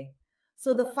every day.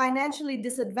 So the financially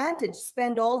disadvantaged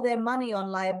spend all their money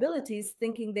on liabilities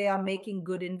thinking they are making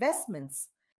good investments.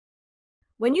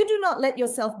 When you do not let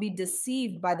yourself be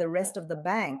deceived by the rest of the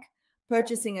bank,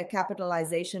 purchasing a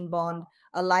capitalization bond,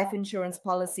 a life insurance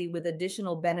policy with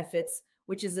additional benefits,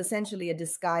 which is essentially a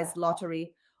disguised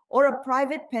lottery, or a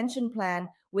private pension plan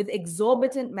with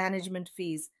exorbitant management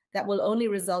fees that will only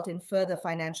result in further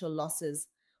financial losses,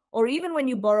 or even when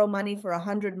you borrow money for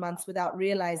 100 months without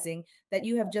realizing that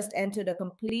you have just entered a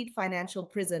complete financial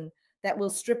prison that will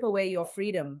strip away your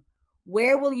freedom.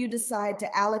 Where will you decide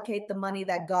to allocate the money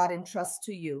that God entrusts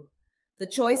to you? The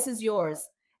choice is yours,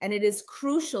 and it is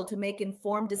crucial to make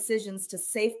informed decisions to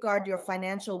safeguard your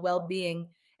financial well-being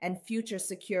and future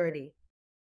security.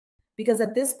 Because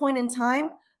at this point in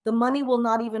time, the money will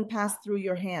not even pass through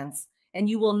your hands, and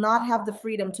you will not have the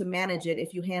freedom to manage it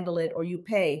if you handle it or you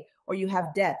pay or you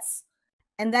have debts.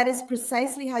 And that is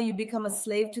precisely how you become a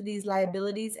slave to these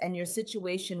liabilities and your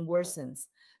situation worsens.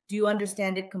 Do you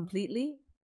understand it completely?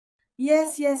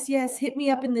 Yes. Hit me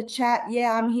up in the chat.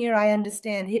 Yeah, I'm here. I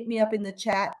understand. Hit me up in the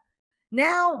chat.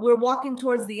 Now we're walking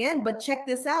towards the end, but check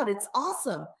this out. It's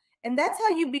awesome. And that's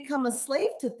how you become a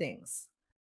slave to things.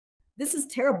 This is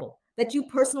terrible that you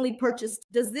personally purchased.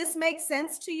 Does this make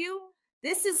sense to you?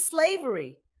 This is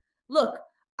slavery. Look,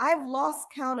 I've lost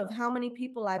count of how many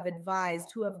people I've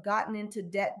advised who have gotten into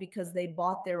debt because they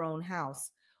bought their own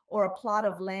house or a plot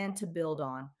of land to build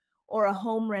on or a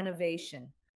home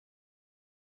renovation.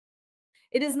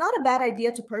 It is not a bad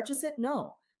idea to purchase it,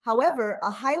 no. However,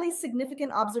 a highly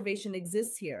significant observation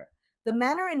exists here. The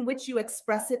manner in which you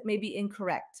express it may be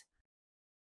incorrect.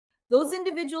 Those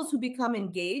individuals who become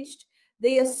engaged,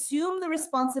 they assume the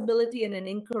responsibility in an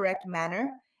incorrect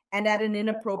manner and at an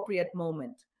inappropriate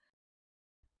moment.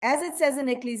 As it says in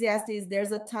Ecclesiastes,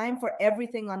 there's a time for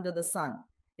everything under the sun.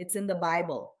 It's in the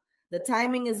Bible. The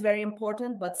timing is very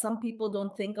important, but some people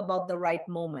don't think about the right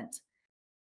moment.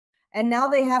 And now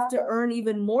they have to earn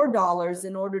even more dollars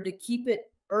in order to keep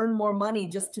it, earn more money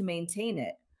just to maintain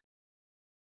it.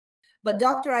 But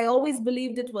doctor, I always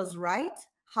believed it was right.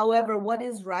 However, what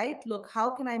is right? Look, how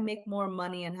can I make more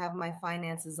money and have my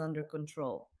finances under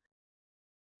control?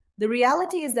 The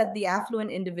reality is that the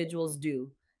affluent individuals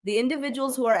do. The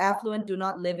individuals who are affluent do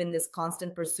not live in this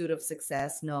constant pursuit of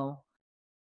success, no.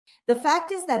 The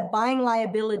fact is that buying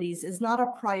liabilities is not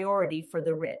a priority for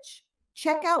the rich.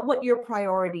 Check out what your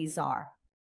priorities are.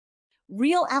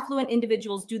 Real affluent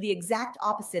individuals do the exact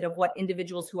opposite of what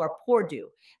individuals who are poor do.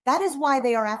 That is why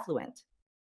they are affluent.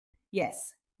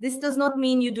 Yes, this does not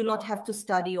mean you do not have to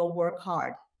study or work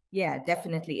hard. Yeah,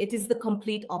 definitely. It is the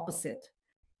complete opposite.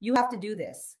 You have to do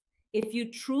this. If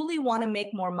you truly want to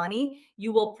make more money,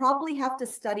 you will probably have to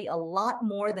study a lot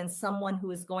more than someone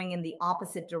who is going in the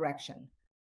opposite direction.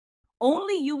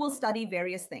 Only you will study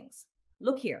various things.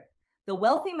 Look here. The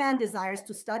wealthy man desires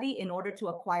to study in order to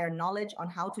acquire knowledge on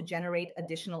how to generate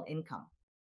additional income.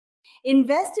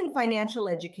 Invest in financial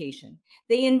education.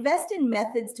 They invest in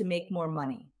methods to make more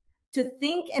money. To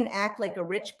think and act like a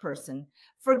rich person.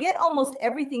 Forget almost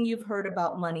everything you've heard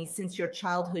about money since your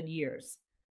childhood years.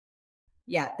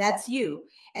 Yeah, that's you.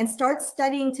 And start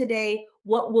studying today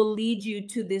what will lead you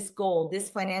to this goal, this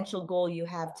financial goal you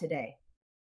have today.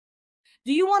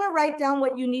 Do you want to write down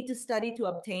what you need to study to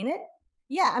obtain it?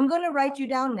 Yeah, I'm going to write you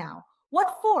down now.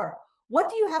 What for? What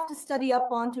do you have to study up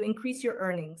on to increase your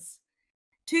earnings?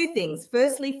 Two things.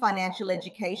 Firstly, financial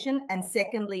education, and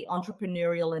secondly,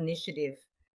 entrepreneurial initiative.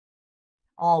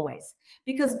 Always.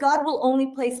 Because God will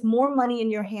only place more money in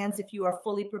your hands if you are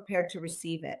fully prepared to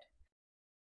receive it.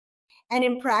 And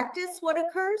in practice, what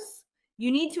occurs?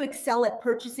 You need to excel at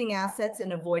purchasing assets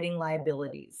and avoiding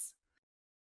liabilities.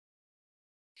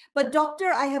 But doctor,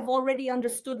 I have already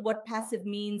understood what passive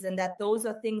means and that those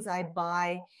are things I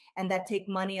buy and that take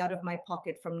money out of my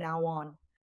pocket from now on.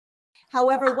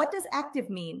 However, what does active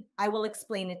mean? I will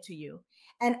explain it to you.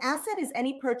 An asset is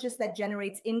any purchase that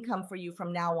generates income for you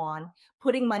from now on,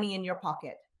 putting money in your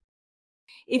pocket.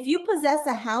 If you possess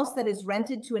a house that is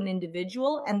rented to an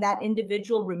individual and that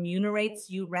individual remunerates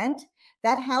you rent,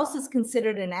 that house is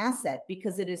considered an asset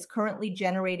because it is currently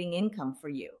generating income for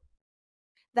you.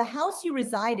 The house you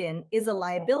reside in is a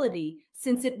liability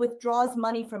since it withdraws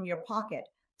money from your pocket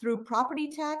through property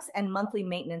tax and monthly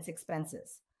maintenance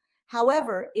expenses.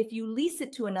 However, if you lease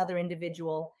it to another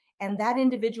individual and that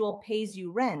individual pays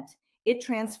you rent, it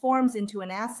transforms into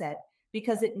an asset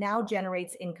because it now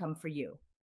generates income for you.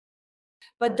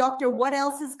 But doctor, what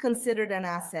else is considered an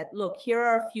asset? Look, here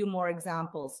are a few more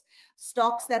examples.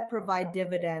 Stocks that provide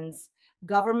dividends,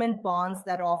 government bonds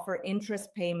that offer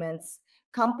interest payments,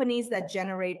 companies that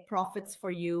generate profits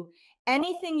for you,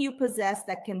 anything you possess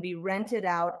that can be rented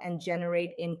out and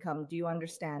generate income. Do you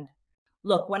understand?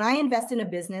 Look, when I invest in a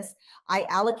business, I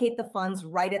allocate the funds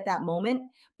right at that moment,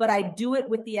 but I do it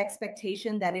with the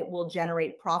expectation that it will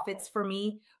generate profits for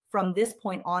me from this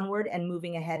point onward and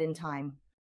moving ahead in time.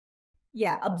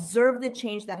 Yeah, observe the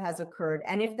change that has occurred.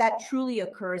 And if that truly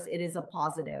occurs, it is a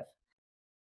positive.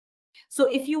 So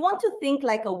if you want to think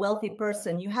like a wealthy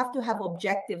person, you have to have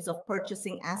objectives of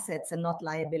purchasing assets and not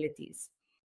liabilities.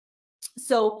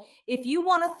 So if you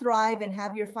want to thrive and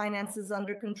have your finances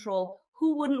under control,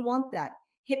 who wouldn't want that?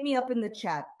 Hit me up in the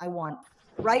chat. I want.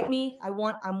 Write me.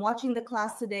 I'm watching the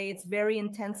class today. It's very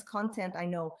intense content, I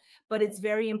know, but it's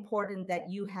very important that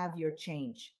you have your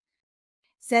change.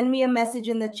 Send me a message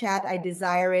in the chat. I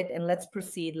desire it, and let's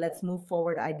proceed. Let's move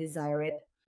forward. I desire it.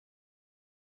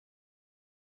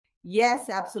 Yes,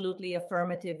 absolutely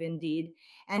affirmative indeed.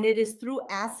 And it is through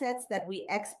assets that we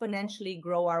exponentially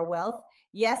grow our wealth.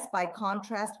 Yes, by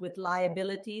contrast with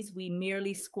liabilities, we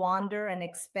merely squander and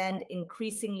expend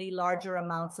increasingly larger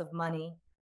amounts of money.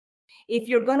 If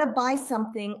you're going to buy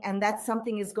something and that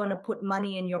something is going to put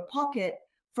money in your pocket,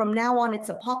 From now on, it's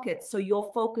a pocket, so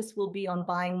your focus will be on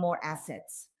buying more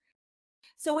assets.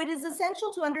 So it is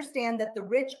essential to understand that the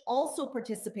rich also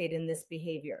participate in this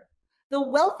behavior. The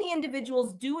wealthy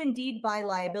individuals do indeed buy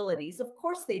liabilities, of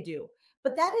course they do,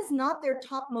 but that is not their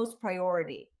topmost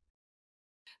priority.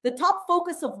 The top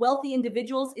focus of wealthy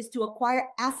individuals is to acquire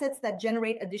assets that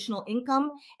generate additional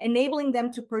income, enabling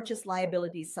them to purchase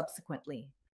liabilities subsequently.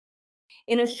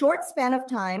 In a short span of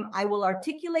time, I will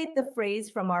articulate the phrase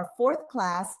from our fourth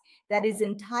class that is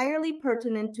entirely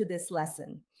pertinent to this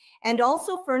lesson, and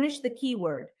also furnish the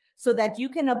keyword so that you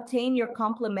can obtain your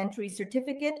complimentary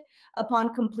certificate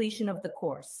upon completion of the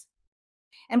course.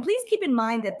 And please keep in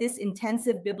mind that this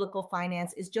intensive biblical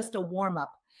finance is just a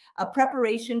warm-up, a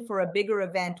preparation for a bigger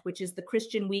event, which is the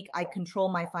Christian Week I Control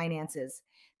My Finances,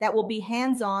 that will be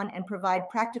hands-on and provide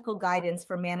practical guidance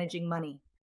for managing money.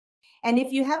 And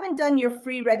if you haven't done your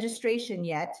free registration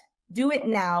yet, do it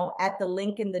now at the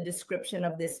link in the description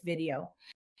of this video.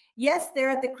 Yes, there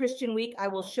at the Christian Week, I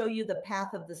will show you the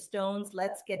path of the stones.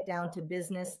 Let's get down to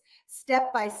business,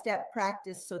 step-by-step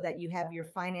practice so that you have your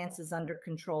finances under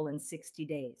control in 60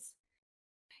 days.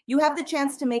 You have the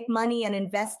chance to make money and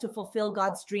invest to fulfill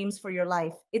God's dreams for your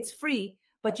life. It's free,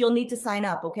 but you'll need to sign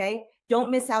up, okay?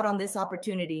 Don't miss out on this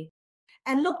opportunity.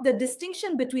 And look, the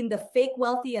distinction between the fake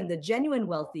wealthy and the genuine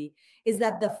wealthy is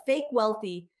that the fake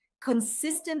wealthy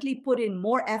consistently put in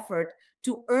more effort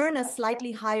to earn a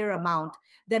slightly higher amount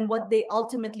than what they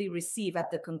ultimately receive at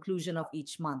the conclusion of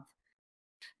each month.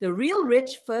 The real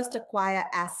rich first acquire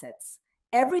assets,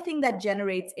 everything that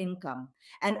generates income,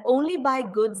 and only buy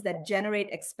goods that generate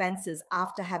expenses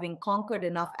after having conquered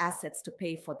enough assets to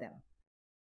pay for them.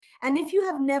 And if you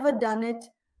have never done it,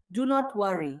 do not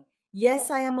worry.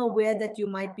 Yes, I am aware that you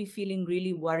might be feeling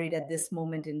really worried at this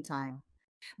moment in time.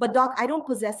 But Doc, I don't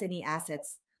possess any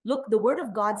assets. Look, the Word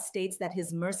of God states that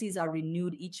His mercies are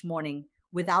renewed each morning,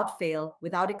 without fail,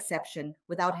 without exception,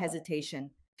 without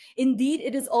hesitation. Indeed,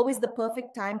 it is always the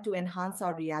perfect time to enhance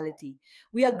our reality.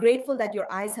 We are grateful that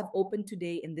your eyes have opened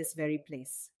today in this very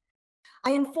place.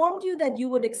 I informed you that you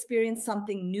would experience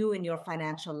something new in your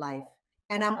financial life,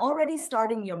 and I'm already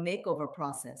starting your makeover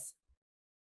process.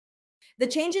 The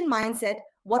change in mindset,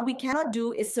 what we cannot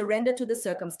do is surrender to the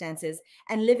circumstances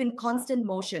and live in constant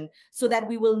motion so that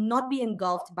we will not be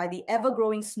engulfed by the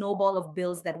ever-growing snowball of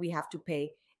bills that we have to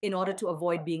pay in order to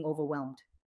avoid being overwhelmed.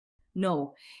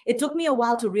 No, it took me a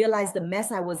while to realize the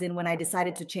mess I was in when I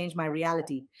decided to change my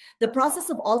reality. The process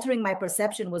of altering my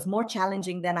perception was more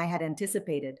challenging than I had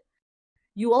anticipated.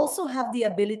 You also have the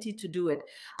ability to do it.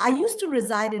 I used to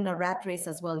reside in a rat race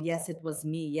as well. Yes, it was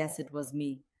me. Yes, it was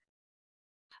me.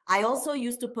 I also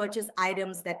used to purchase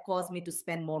items that caused me to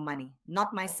spend more money.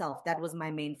 Not myself. That was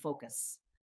my main focus.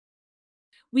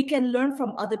 We can learn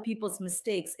from other people's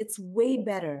mistakes. It's way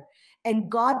better. And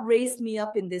God raised me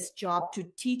up in this job to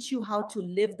teach you how to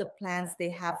live the plans they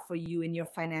have for you in your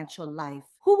financial life.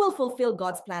 Who will fulfill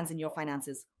God's plans in your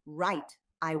finances? Right,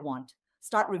 I want.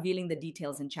 Start revealing the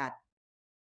details in chat.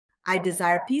 I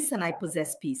desire peace and I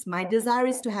possess peace. My desire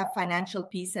is to have financial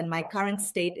peace, and my current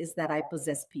state is that I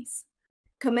possess peace.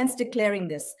 Commence declaring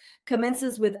this.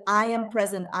 Commences with I am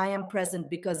present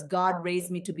because God raised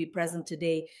me to be present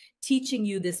today, teaching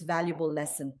you this valuable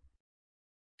lesson.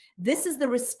 This is the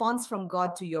response from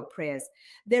God to your prayers.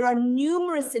 There are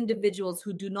numerous individuals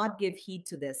who do not give heed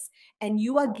to this, and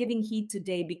you are giving heed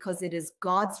today because it is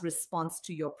God's response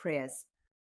to your prayers.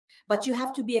 But you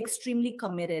have to be extremely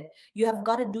committed. You have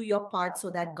got to do your part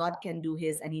so that God can do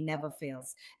His, and He never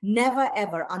fails. Never,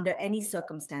 ever, under any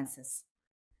circumstances.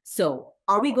 So,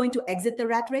 are we going to exit the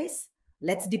rat race?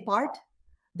 Let's depart.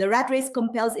 The rat race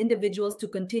compels individuals to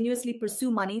continuously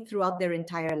pursue money throughout their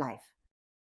entire life.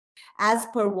 As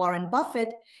per Warren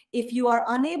Buffett, if you are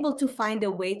unable to find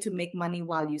a way to make money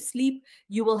while you sleep,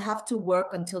 you will have to work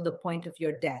until the point of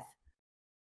your death.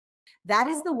 That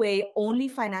is the way only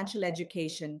financial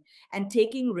education and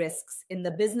taking risks in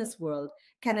the business world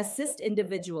can assist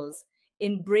individuals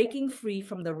in breaking free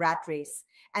from the rat race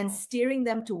and steering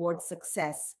them towards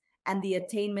success and the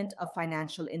attainment of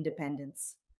financial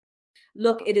independence.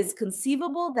 Look, it is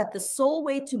conceivable that the sole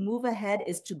way to move ahead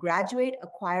is to graduate,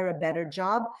 acquire a better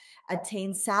job,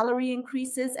 attain salary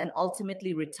increases, and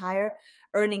ultimately retire,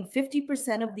 earning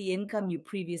 50% of the income you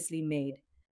previously made.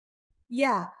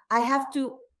 Yeah, I have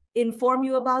to inform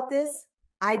you about this.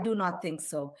 I do not think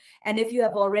so. And if you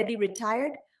have already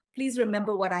retired, please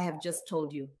remember what I have just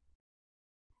told you.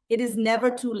 It is never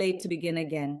too late to begin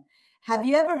again. Have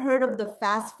you ever heard of the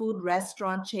fast food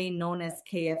restaurant chain known as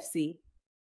KFC?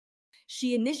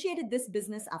 She initiated this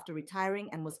business after retiring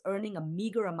and was earning a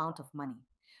meager amount of money.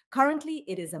 Currently,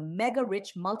 it is a mega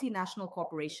rich multinational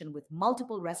corporation with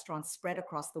multiple restaurants spread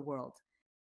across the world.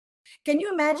 Can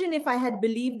you imagine if I had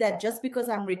believed that just because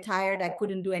I'm retired, I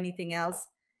couldn't do anything else?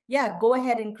 Yeah, go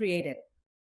ahead and create it.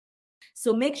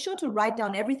 So make sure to write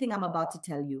down everything I'm about to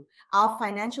tell you. Our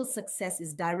financial success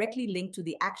is directly linked to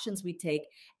the actions we take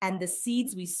and the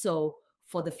seeds we sow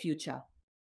for the future.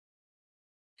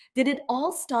 Did it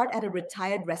all start at a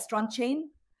retired restaurant chain?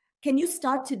 Can you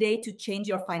start today to change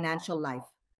your financial life?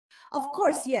 Of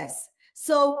course, yes.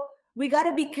 So we got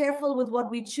to be careful with what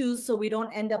we choose so we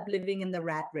don't end up living in the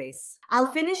rat race.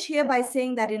 I'll finish here by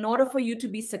saying that in order for you to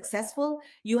be successful,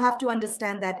 you have to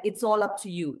understand that it's all up to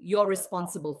you. You're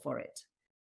responsible for it.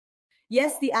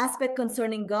 Yes, the aspect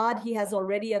concerning God, he has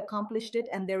already accomplished it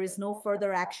and there is no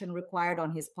further action required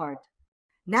on his part.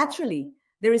 Naturally,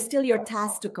 there is still your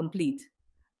task to complete.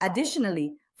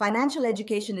 Additionally, financial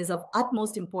education is of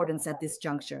utmost importance at this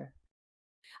juncture.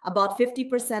 About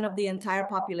 50% of the entire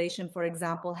population, for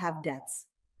example, have debts.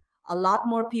 A lot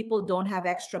more people don't have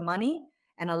extra money,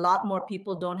 and a lot more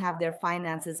people don't have their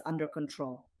finances under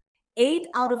control. 8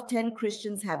 out of 10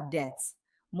 Christians have debts.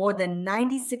 More than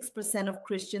 96% of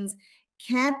Christians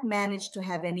can't manage to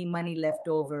have any money left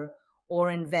over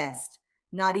or invest,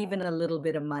 not even a little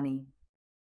bit of money.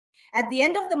 At the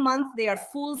end of the month, they are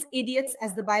fools, idiots,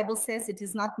 as the Bible says. It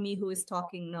is not me who is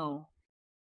talking, no.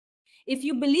 If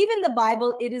you believe in the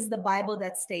Bible, it is the Bible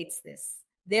that states this.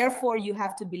 Therefore, you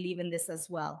have to believe in this as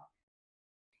well.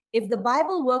 If the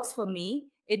Bible works for me,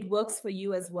 it works for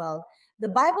you as well. The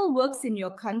Bible works in your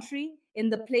country,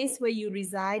 in the place where you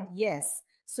reside, yes.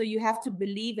 So you have to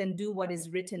believe and do what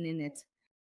is written in it.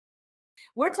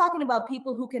 We're talking about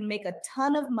people who can make a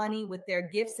ton of money with their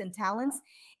gifts and talents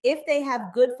if they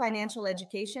have good financial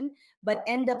education, but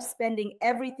end up spending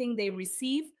everything they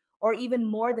receive or even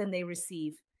more than they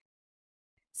receive.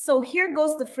 So here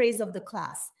goes the phrase of the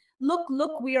class. Look,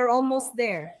 we are almost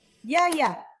there.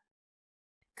 Yeah.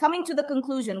 Coming to the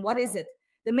conclusion, what is it?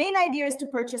 The main idea is to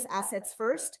purchase assets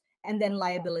first and then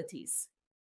liabilities.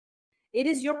 It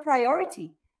is your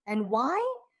priority. And why?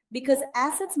 Because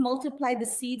assets multiply the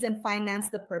seeds and finance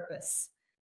the purpose.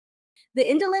 The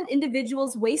indolent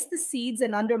individuals waste the seeds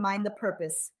and undermine the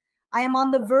purpose. I am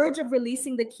on the verge of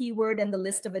releasing the keyword and the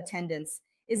list of attendance.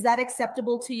 Is that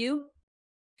acceptable to you?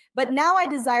 But now I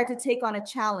desire to take on a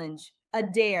challenge, a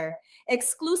dare,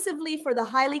 exclusively for the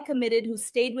highly committed who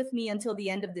stayed with me until the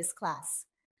end of this class.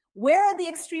 Where are the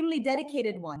extremely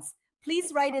dedicated ones?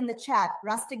 Please write in the chat,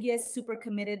 Rastages super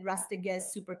committed,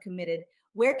 Rastages super committed.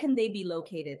 Where can they be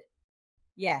located?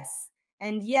 Yes.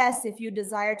 And yes, if you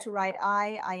desire to write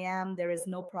I am, there is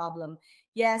no problem.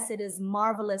 Yes, it is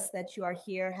marvelous that you are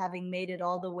here, having made it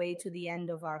all the way to the end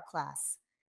of our class.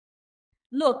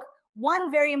 Look,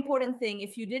 one very important thing,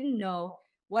 if you didn't know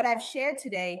what I've shared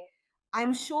today,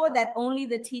 I'm sure that only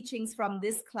the teachings from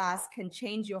this class can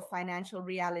change your financial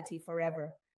reality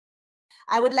forever.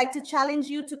 I would like to challenge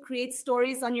you to create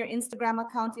stories on your Instagram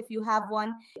account if you have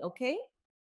one, okay?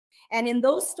 And in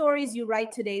those stories, you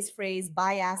write today's phrase,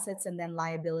 buy assets and then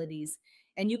liabilities.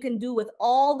 And you can do with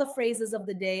all the phrases of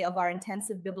the day of our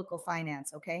intensive biblical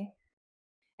finance, okay?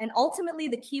 And ultimately,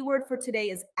 the keyword for today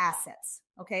is assets,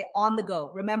 okay? On the go.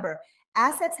 Remember,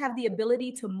 assets have the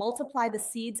ability to multiply the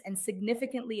seeds and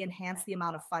significantly enhance the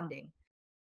amount of funding.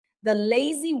 The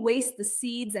lazy waste the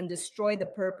seeds and destroy the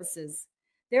purposes.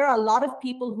 There are a lot of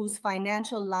people whose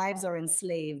financial lives are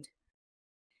enslaved.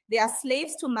 They are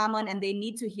slaves to mammon and they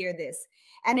need to hear this.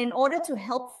 And in order to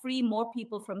help free more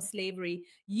people from slavery,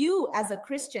 you as a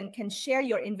Christian can share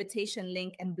your invitation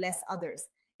link and bless others.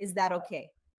 Is that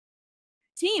okay?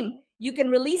 Team, you can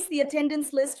release the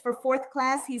attendance list for 4th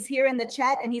class. He's here in the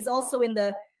chat and he's also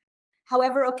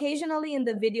however, occasionally in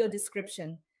the video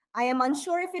description. I am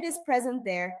unsure if it is present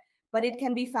there, but it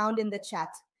can be found in the chat.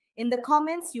 In the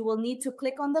comments, you will need to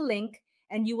click on the link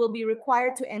and you will be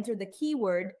required to enter the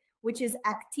keyword, which is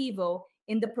activo,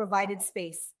 in the provided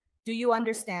space. Do you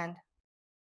understand?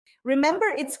 Remember,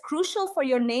 it's crucial for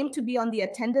your name to be on the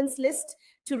attendance list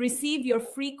to receive your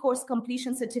free course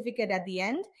completion certificate at the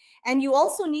end. And you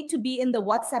also need to be in the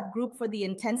WhatsApp group for the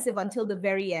intensive until the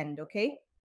very end, okay?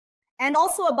 And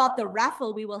also about the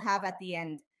raffle we will have at the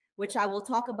end, which I will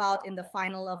talk about in the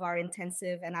final of our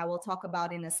intensive and I will talk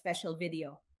about in a special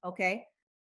video, okay?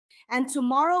 And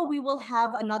tomorrow we will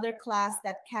have another class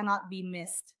that cannot be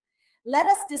missed. Let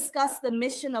us discuss the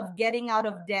mission of getting out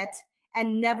of debt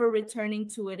and never returning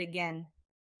to it again.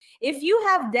 If you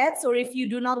have debts or if you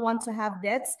do not want to have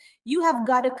debts, you have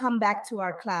got to come back to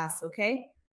our class, okay?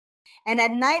 And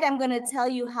at night, I'm going to tell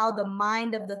you how the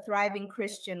mind of the thriving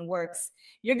Christian works.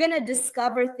 You're going to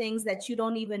discover things that you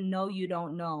don't even know you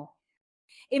don't know.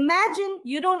 Imagine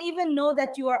you don't even know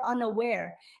that you are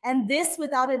unaware. And this,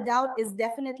 without a doubt, is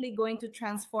definitely going to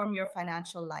transform your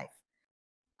financial life.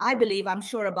 I believe, I'm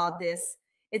sure about this.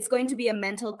 It's going to be a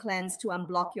mental cleanse to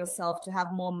unblock yourself to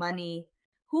have more money.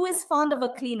 Who is fond of a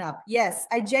cleanup? Yes,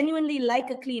 I genuinely like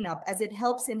a cleanup as it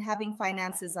helps in having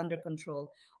finances under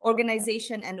control,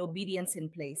 organization, and obedience in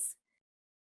place.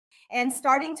 And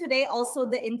starting today, also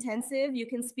the intensive, you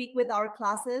can speak with our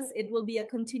classes. It will be a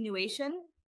continuation.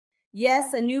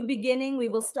 Yes, a new beginning. We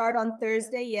will start on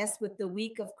Thursday, yes, with the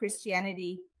week of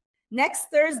Christianity. Next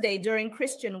Thursday, during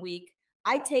Christian week,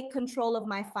 I take control of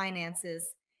my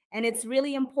finances. And it's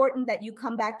really important that you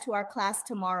come back to our class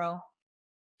tomorrow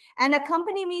and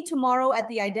accompany me tomorrow at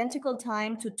the identical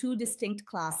time to 2 distinct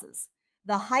classes.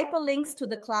 The hyperlinks to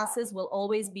the classes will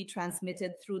always be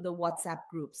transmitted through the WhatsApp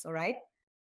groups, all right?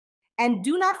 And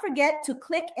do not forget to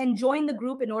click and join the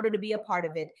group in order to be a part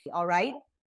of it, all right?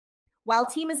 While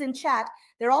team is in chat,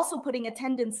 they're also putting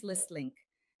attendance list link.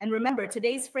 And remember,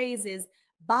 today's phrase is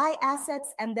buy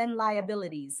assets and then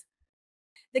liabilities.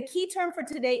 The key term for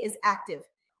today is active.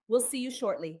 We'll see you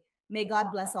shortly. May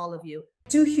God bless all of you.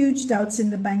 2 huge doubts in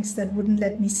the banks that wouldn't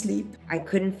let me sleep. I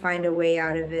couldn't find a way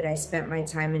out of it. I spent my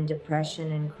time in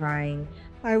depression and crying.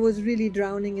 I was really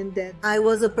drowning in debt. I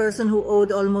was a person who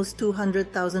owed almost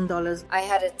 $200,000. I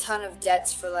had a ton of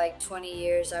debts for like 20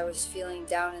 years. I was feeling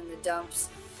down in the dumps.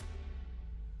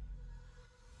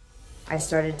 I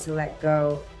started to let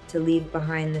go, to leave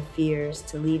behind the fears,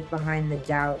 to leave behind the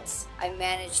doubts. I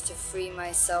managed to free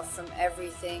myself from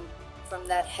everything, from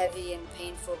that heavy and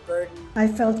painful burden. I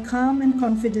felt calm and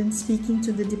confident speaking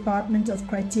to the Department of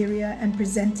Criteria and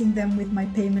presenting them with my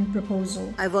payment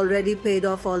proposal. I've already paid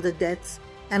off all the debts,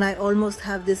 and I almost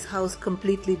have this house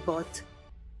completely bought.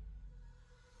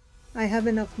 I have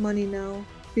enough money now,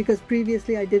 because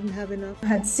previously I didn't have enough. I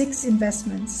had 6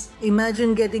 investments.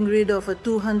 Imagine getting rid of a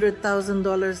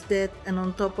 $200,000 debt, and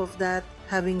on top of that,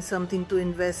 having something to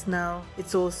invest now.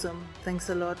 It's awesome. Thanks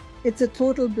a lot. It's a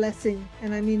total blessing,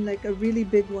 and I mean like a really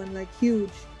big one, like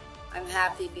huge. I'm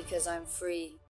happy because I'm free.